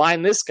Strus, he'll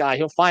find this guy,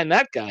 he'll find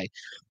that guy,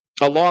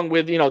 along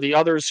with, you know, the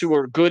others who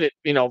are good at,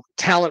 you know,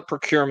 talent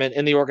procurement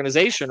in the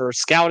organization or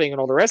scouting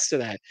and all the rest of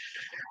that.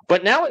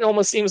 But now it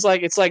almost seems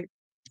like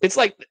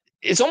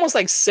it's almost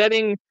like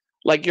setting,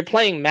 like you're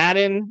playing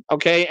Madden,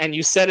 okay, and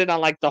you set it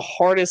on like the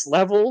hardest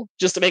level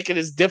just to make it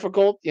as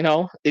difficult, you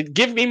know,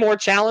 give me more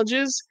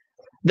challenges.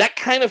 That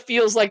kind of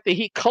feels like the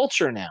Heat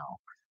culture now.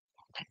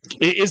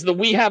 Is the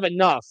we have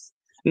enough,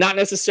 not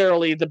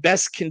necessarily the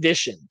best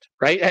conditioned,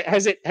 right?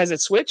 Has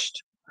it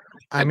switched?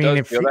 I mean,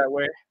 it feel that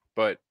way,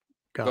 but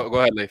go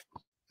ahead, Leif.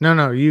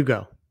 No, you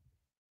go.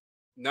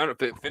 No,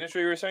 finish what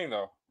you were saying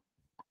though.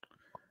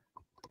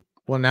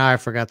 Well, now I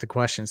forgot the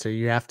question, so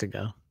you have to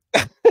go.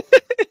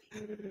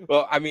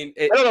 Well, I mean,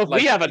 I don't know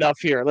if we have enough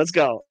here. Let's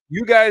go.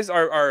 You guys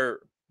are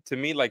to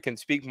me, like, can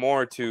speak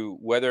more to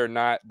whether or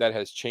not that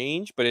has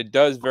changed, but it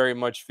does very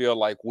much feel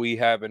like we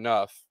have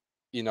enough,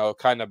 you know,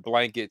 kind of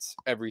blankets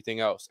everything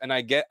else. And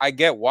I get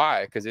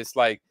why, because it's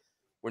like,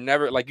 we're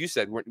never, like you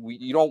said,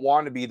 you don't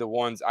want to be the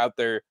ones out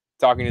there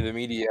talking to the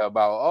media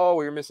about, oh,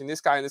 we're missing this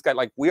guy and this guy.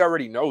 Like, we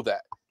already know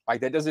that. Like,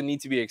 that doesn't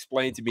need to be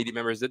explained to media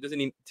members. That doesn't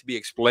need to be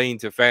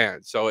explained to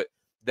fans. So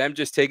them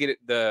just taking it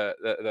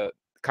the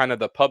kind of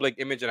the public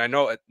image, and I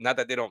know not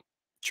that they don't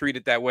treat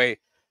it that way,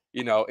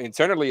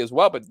 internally as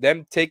well, but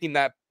them taking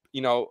that,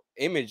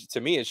 image,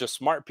 to me, is just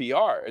smart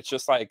PR. It's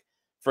just like,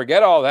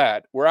 forget all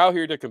that. We're out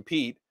here to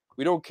compete.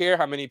 We don't care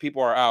how many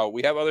people are out.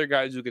 We have other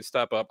guys who can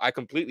step up. I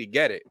completely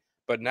get it.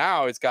 But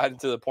now it's gotten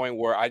to the point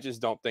where I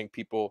just don't think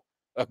people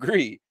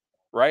agree,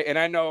 right? And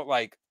I know,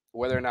 like,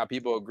 whether or not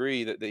people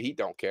agree, that the Heat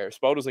don't care.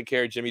 Spo doesn't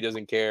care. Jimmy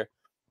doesn't care.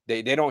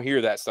 They don't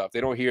hear that stuff.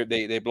 They don't hear.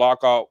 They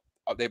block out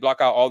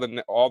all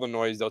the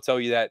noise. They'll tell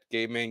you that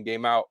game in,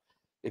 game out.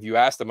 If you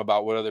ask them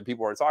about what other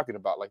people are talking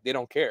about, like, they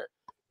don't care.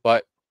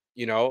 But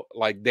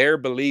like, their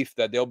belief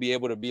that they'll be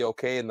able to be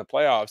okay in the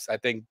playoffs, I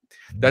think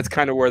that's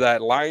kind of where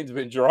that line's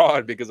been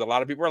drawn, because a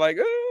lot of people are like,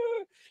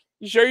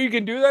 you sure you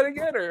can do that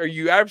again? Or are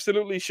you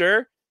absolutely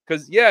sure?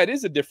 Because, yeah, it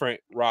is a different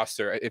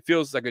roster. It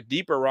feels like a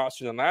deeper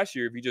roster than last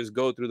year if you just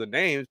go through the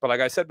names. But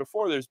like I said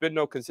before, there's been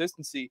no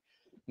consistency,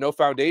 no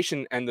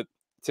foundation. And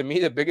to me,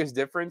 the biggest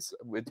difference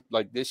with,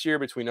 like, this year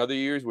between other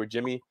years where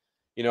Jimmy,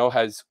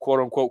 has quote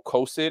unquote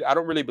coasted, I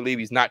don't really believe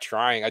he's not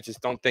trying. I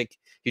just don't think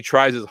he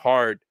tries as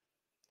hard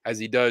as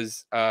he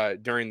does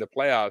during the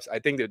playoffs. I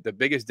think that the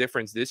biggest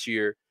difference this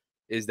year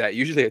is that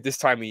usually at this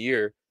time of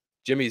year,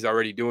 Jimmy's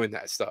already doing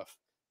that stuff.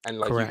 And,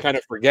 like, Correct. You kind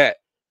of forget,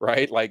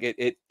 right? Like,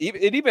 it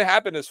even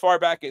happened as far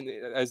back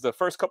as the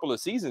first couple of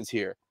seasons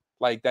here.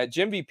 Like, that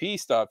Jim VP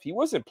stuff, he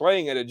wasn't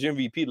playing at a Jim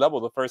VP level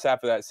the first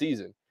half of that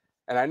season.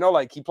 And I know,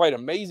 like, he played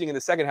amazing in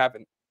the second half,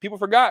 and people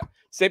forgot.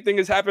 Same thing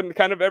has happened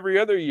kind of every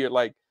other year.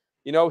 Like,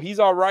 he's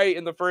all right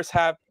in the first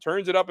half,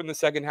 turns it up in the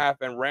second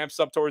half, and ramps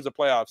up towards the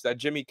playoffs. That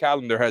Jimmy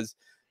calendar has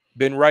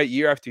been right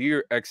year after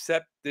year,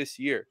 except this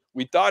year.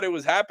 We thought it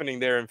was happening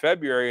there in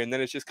February, and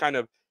then it's just kind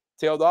of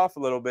tailed off a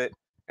little bit.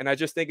 And I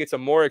just think it's a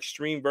more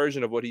extreme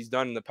version of what he's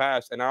done in the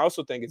past. And I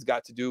also think it's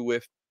got to do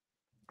with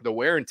the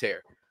wear and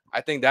tear.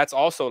 I think that's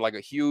also, like, a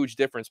huge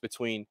difference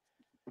between,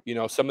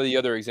 some of the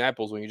other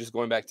examples when you're just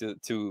going back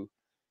to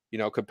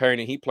comparing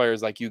the Heat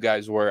players like you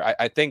guys were.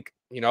 I think,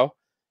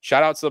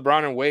 shout out to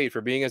LeBron and Wade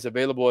for being as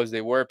available as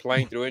they were,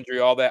 playing through injury,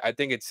 all that. I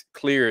think it's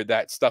clear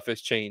that stuff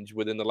has changed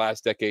within the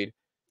last decade,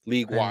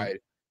 league-wide.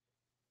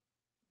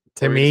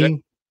 To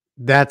me,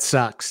 that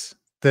sucks.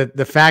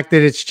 The fact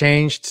that it's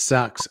changed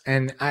sucks.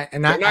 And they're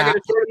not going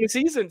to shorten the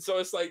season, so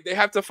it's like they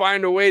have to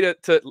find a way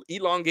to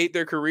elongate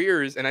their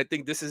careers. And I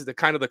think this is the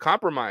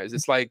compromise.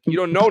 It's like, you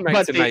don't know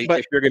night to night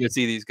if you're going to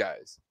see these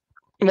guys.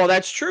 Well,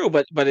 that's true,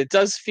 but it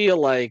does feel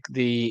like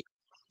the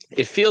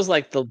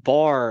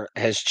bar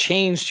has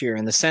changed here,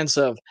 in the sense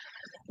of,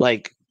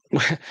 like,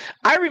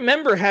 I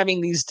remember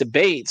having these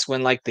debates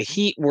when, like, the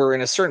Heat were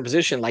in a certain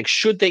position, like,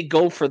 should they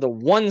go for the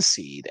 1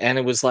 seed? And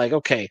it was like,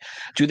 okay,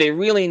 do they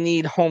really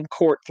need home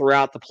court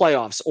throughout the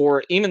playoffs,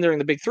 or even during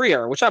the Big Three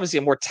era, which obviously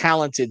a more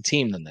talented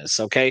team than this,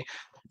 okay?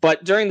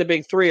 But during the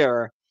Big Three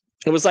era,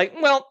 it was like,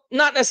 well,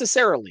 not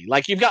necessarily.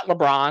 Like, you've got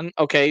LeBron,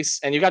 okay,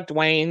 and you got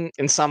Dwayne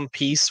in some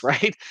piece,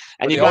 right?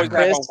 And you got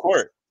Chris home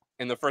court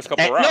in the first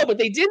couple of rounds. No, but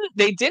they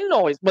didn't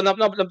always. Well, no,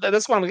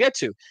 that's what I'm gonna get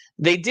to.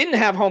 They didn't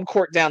have home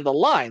court down the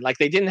line. Like,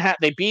 they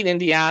beat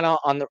Indiana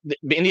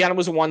Indiana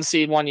was a 1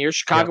 seed 1 year.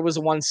 Chicago was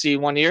a 1 seed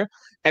 1 year.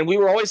 And we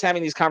were always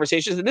having these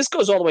conversations. And this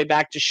goes all the way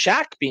back to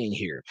Shaq being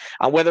here,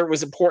 whether it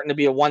was important to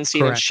be a 1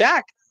 seed. Correct. And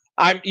Shaq,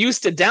 I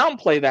used to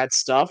downplay that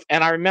stuff.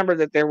 And I remember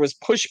that there was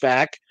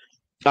pushback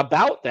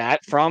about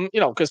that from,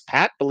 because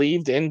Pat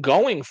believed in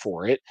going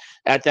for it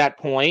at that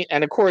point.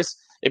 And of course,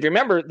 if you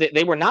remember,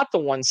 they were not the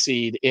 1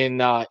 seed in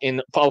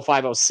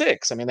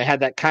 05-06. I mean, they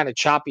had that kind of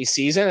choppy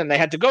season, and they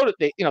had to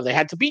they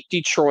had to beat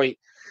Detroit,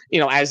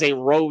 as a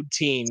road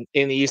team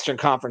in the Eastern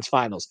Conference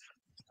Finals.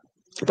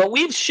 But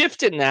we've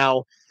shifted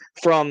now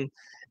from,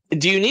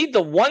 do you need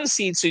the 1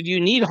 seed, so do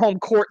you need home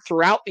court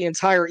throughout the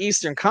entire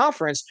Eastern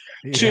Conference,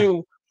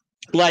 to,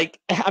 like,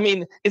 I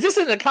mean, this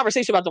isn't a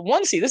conversation about the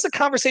 1 seed. This is a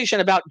conversation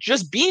about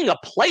just being a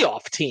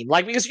playoff team.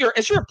 Like, because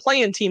as you're a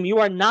play-in team, you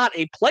are not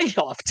a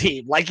playoff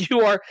team. Like,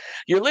 you're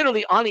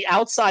literally on the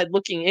outside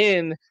looking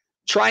in,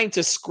 trying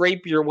to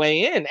scrape your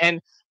way in.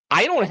 And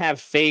I don't have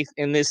faith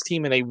in this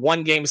team in a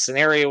 1-game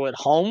scenario at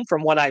home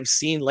from what I've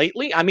seen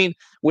lately. I mean,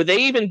 would they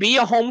even be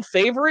a home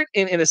favorite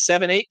in a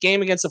 7-8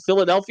 game against a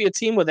Philadelphia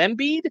team with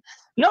Embiid?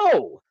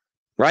 No.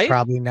 Right?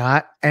 Probably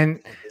not.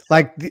 And,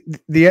 like,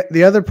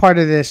 the other part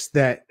of this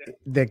that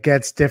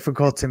gets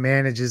difficult to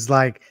manage is,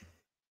 like,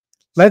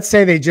 let's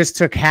say they just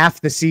took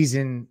half the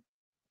season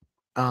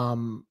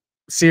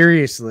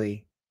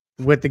seriously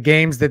with the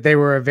games that they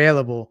were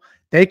available.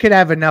 They could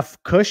have enough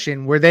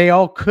cushion where they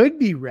all could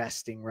be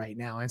resting right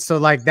now. And so,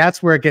 like,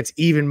 that's where it gets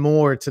even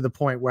more to the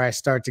point where I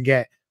start to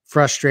get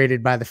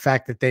frustrated by the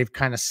fact that they've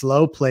kind of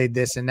slow played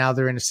this, and now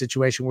they're in a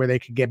situation where they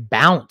could get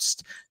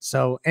bounced.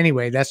 So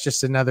anyway, that's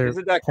just another.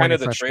 Isn't that kind of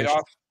the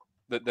trade-off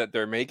that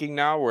they're making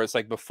now, where it's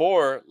like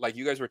before, like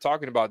you guys were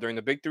talking about during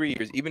the Big 3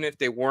 years, even if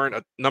they weren't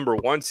a number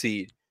 1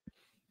 seed,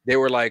 they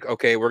were like,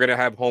 okay, we're going to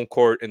have home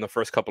court in the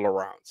first couple of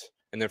rounds.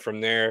 And then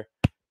from there,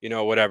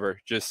 whatever,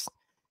 just,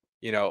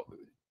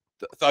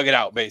 thug it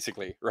out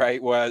basically.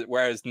 Right.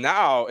 Whereas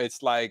now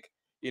it's like,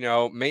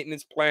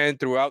 maintenance plan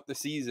throughout the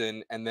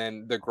season, and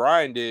then the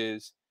grind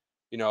is,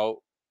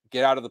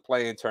 get out of the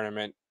play-in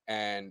tournament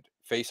and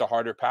face a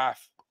harder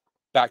path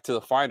back to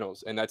the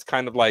finals. And that's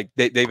kind of like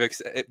they've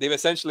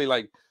essentially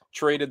like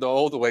traded the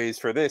old ways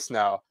for this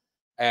now.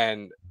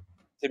 And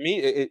to me,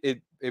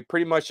 it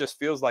pretty much just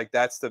feels like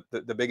that's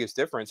the biggest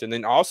difference. And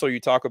then also you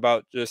talk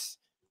about just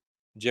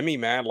Jimmy,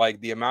 man, like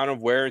the amount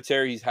of wear and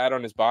tear he's had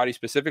on his body,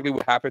 specifically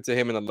what happened to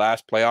him in the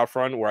last playoff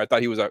run, where I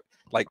thought he was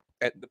like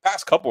at the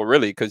past couple,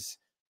 really, because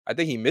I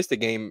think he missed a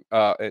game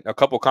a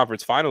couple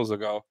conference finals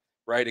ago,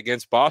 right,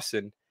 against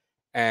Boston.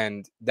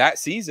 And that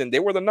season, they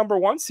were the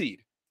 #1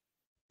 seed.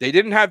 They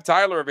didn't have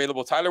Tyler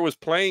available. Tyler was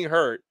playing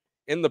hurt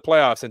in the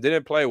playoffs and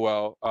didn't play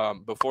well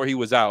before he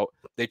was out.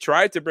 They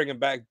tried to bring him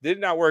back, did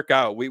not work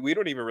out. We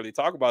don't even really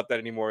talk about that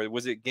anymore.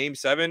 Was it Game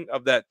 7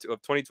 of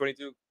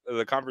 2022,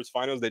 the conference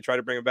finals? They tried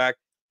to bring him back,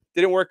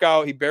 didn't work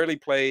out. He barely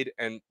played,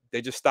 and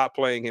they just stopped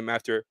playing him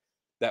after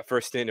that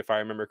first stint, if I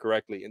remember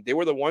correctly. And they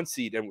were the 1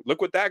 seed, and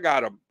look what that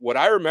got them. What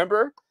I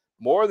remember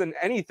more than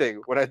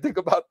anything when I think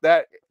about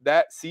that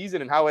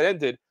season and how it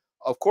ended,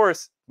 of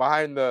course,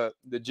 behind the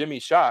Jimmy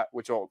shot,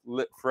 which will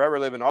forever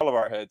live in all of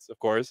our heads, of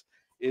course,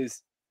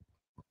 is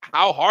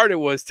how hard it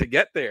was to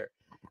get there,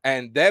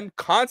 and them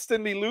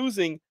constantly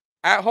losing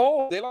at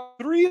home. They lost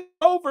 3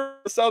 over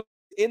themselves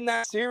in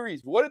that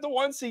series. What did the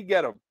 1 seed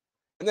get them?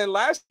 And then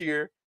last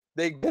year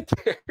they get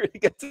there, they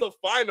get to the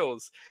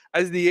finals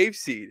as the 8th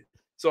seed.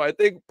 So I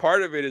think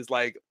part of it is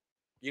like,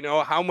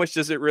 how much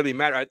does it really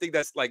matter? I think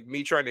that's like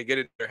me trying to get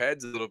in their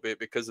heads a little bit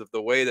because of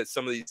the way that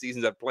some of these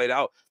seasons have played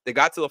out. They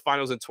got to the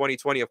finals in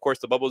 2020. Of course,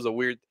 the bubble is a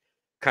weird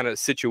kind of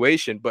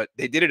situation, but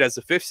they did it as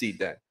the 5th seed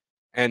then.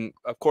 And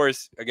of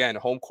course, again,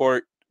 home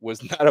court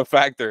was not a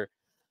factor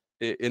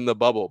in the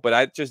bubble, but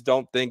I just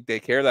don't think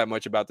they care that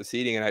much about the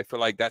seeding. And I feel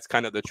like that's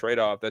kind of the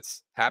trade-off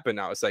that's happened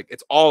now. It's like,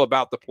 it's all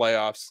about the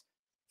playoffs.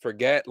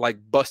 Forget like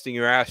busting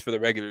your ass for the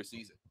regular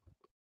season.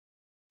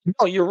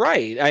 No, you're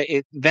right.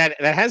 That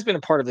has been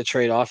a part of the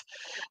trade-off,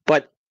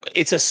 but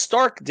it's a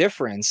stark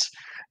difference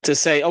to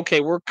say,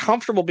 okay, we're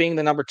comfortable being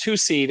the #2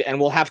 seed, and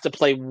we'll have to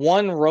play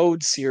 1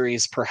 road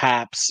series,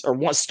 perhaps,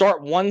 or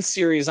start 1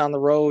 series on the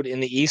road in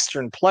the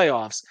Eastern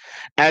playoffs,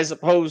 as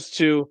opposed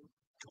to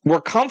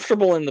we're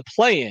comfortable in the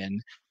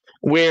play-in,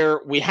 where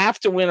we have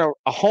to win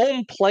a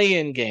home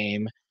play-in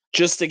game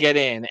just to get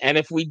in, and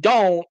if we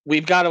don't,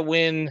 we've got to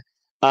win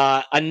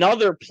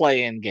another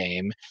play-in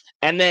game.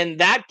 And then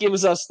that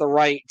gives us the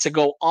right to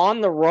go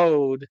on the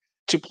road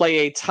to play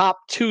a top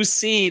 2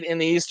 seed in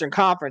the Eastern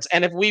Conference.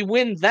 And if we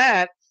win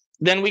that,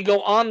 then we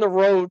go on the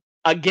road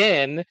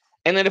again.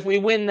 And then if we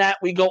win that,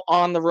 we go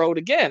on the road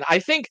again. I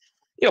think,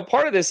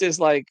 part of this is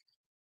like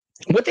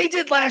what they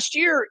did last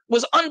year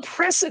was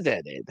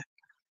unprecedented.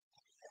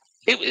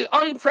 It was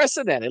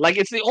unprecedented. Like,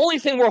 it's the only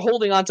thing we're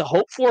holding on to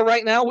hope for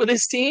right now with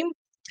this team.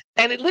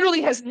 And it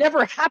literally has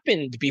never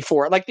happened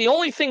before. Like, the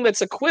only thing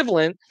that's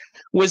equivalent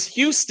was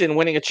Houston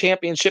winning a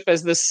championship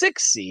as the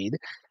 6th seed,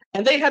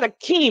 and they had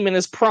Akeem in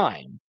his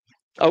prime.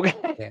 Okay.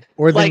 Yeah.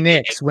 Or the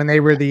Knicks when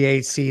they were the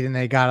 8th seed and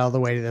they got all the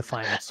way to the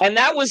finals. And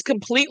that was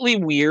completely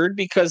weird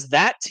because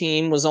that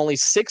team was only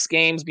 6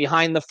 games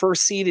behind the 1st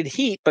seeded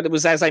Heat, but it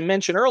was, as I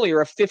mentioned earlier,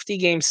 a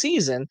 50-game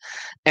season.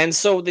 And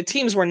so the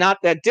teams were not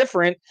that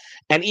different.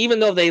 And even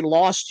though they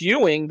lost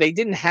Ewing, they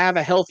didn't have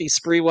a healthy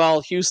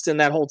Sprewell, Houston,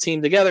 that whole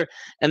team together,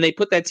 and they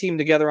put that team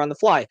together on the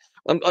fly.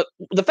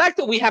 The fact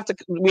that we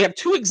have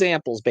 2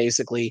 examples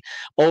basically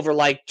over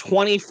like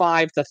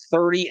 25 to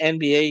 30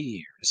 NBA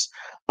years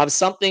of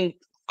something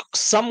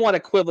somewhat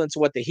equivalent to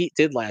what the Heat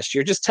did last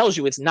year just tells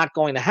you it's not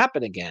going to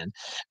happen again.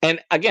 And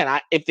again,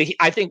 I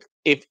think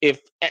if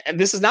and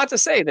this is not to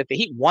say that the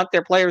Heat want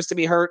their players to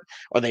be hurt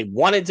or they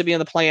wanted to be in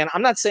the play-in.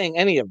 I'm not saying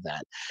any of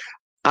that.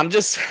 I'm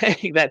just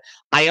saying that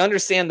I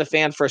understand the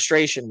fan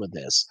frustration with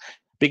this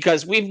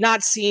because we've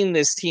not seen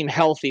this team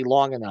healthy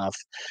long enough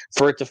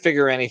for it to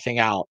figure anything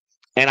out.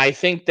 And I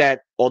think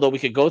that although we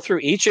could go through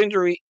each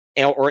injury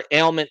or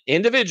ailment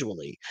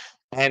individually,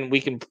 and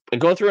we can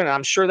go through it, and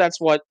I'm sure that's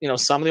what,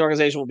 some of the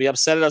organization will be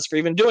upset at us for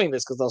even doing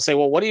this because they'll say,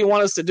 well, what do you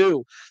want us to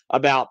do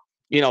about,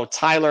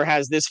 Tyler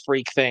has this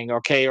freak thing,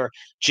 okay, or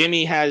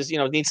Jimmy has,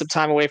 needs some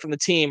time away from the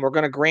team. We're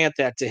going to grant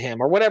that to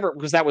him or whatever,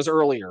 because that was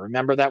earlier.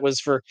 Remember, that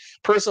was for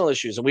personal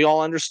issues, and we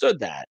all understood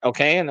that,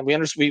 okay, and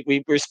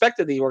we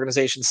respected the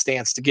organization's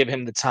stance to give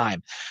him the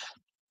time.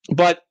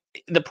 But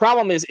the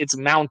problem is it's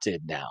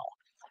mounted now,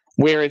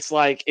 where it's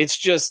like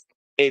it's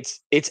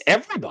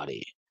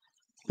everybody.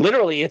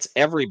 Literally, it's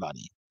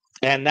everybody.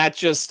 And that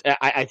just,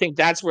 I think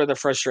that's where the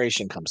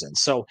frustration comes in.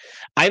 So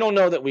I don't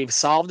know that we've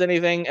solved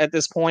anything at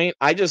this point.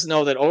 I just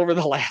know that over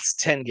the last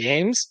 10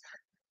 games,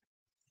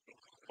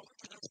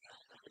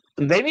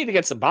 they need to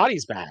get some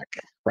bodies back,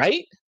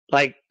 right?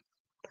 Like,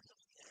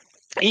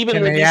 even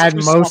can they add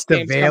most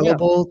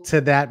available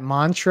to that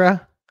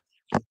mantra?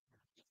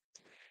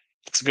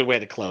 It's a good way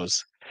to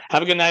close.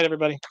 Have a good night,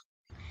 everybody.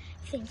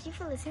 Thank you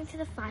for listening to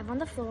the 5 on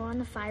the Floor on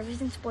the 5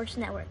 Reasons Sports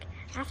Network.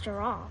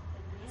 After all,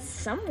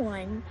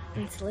 someone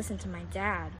needs to listen to my dad.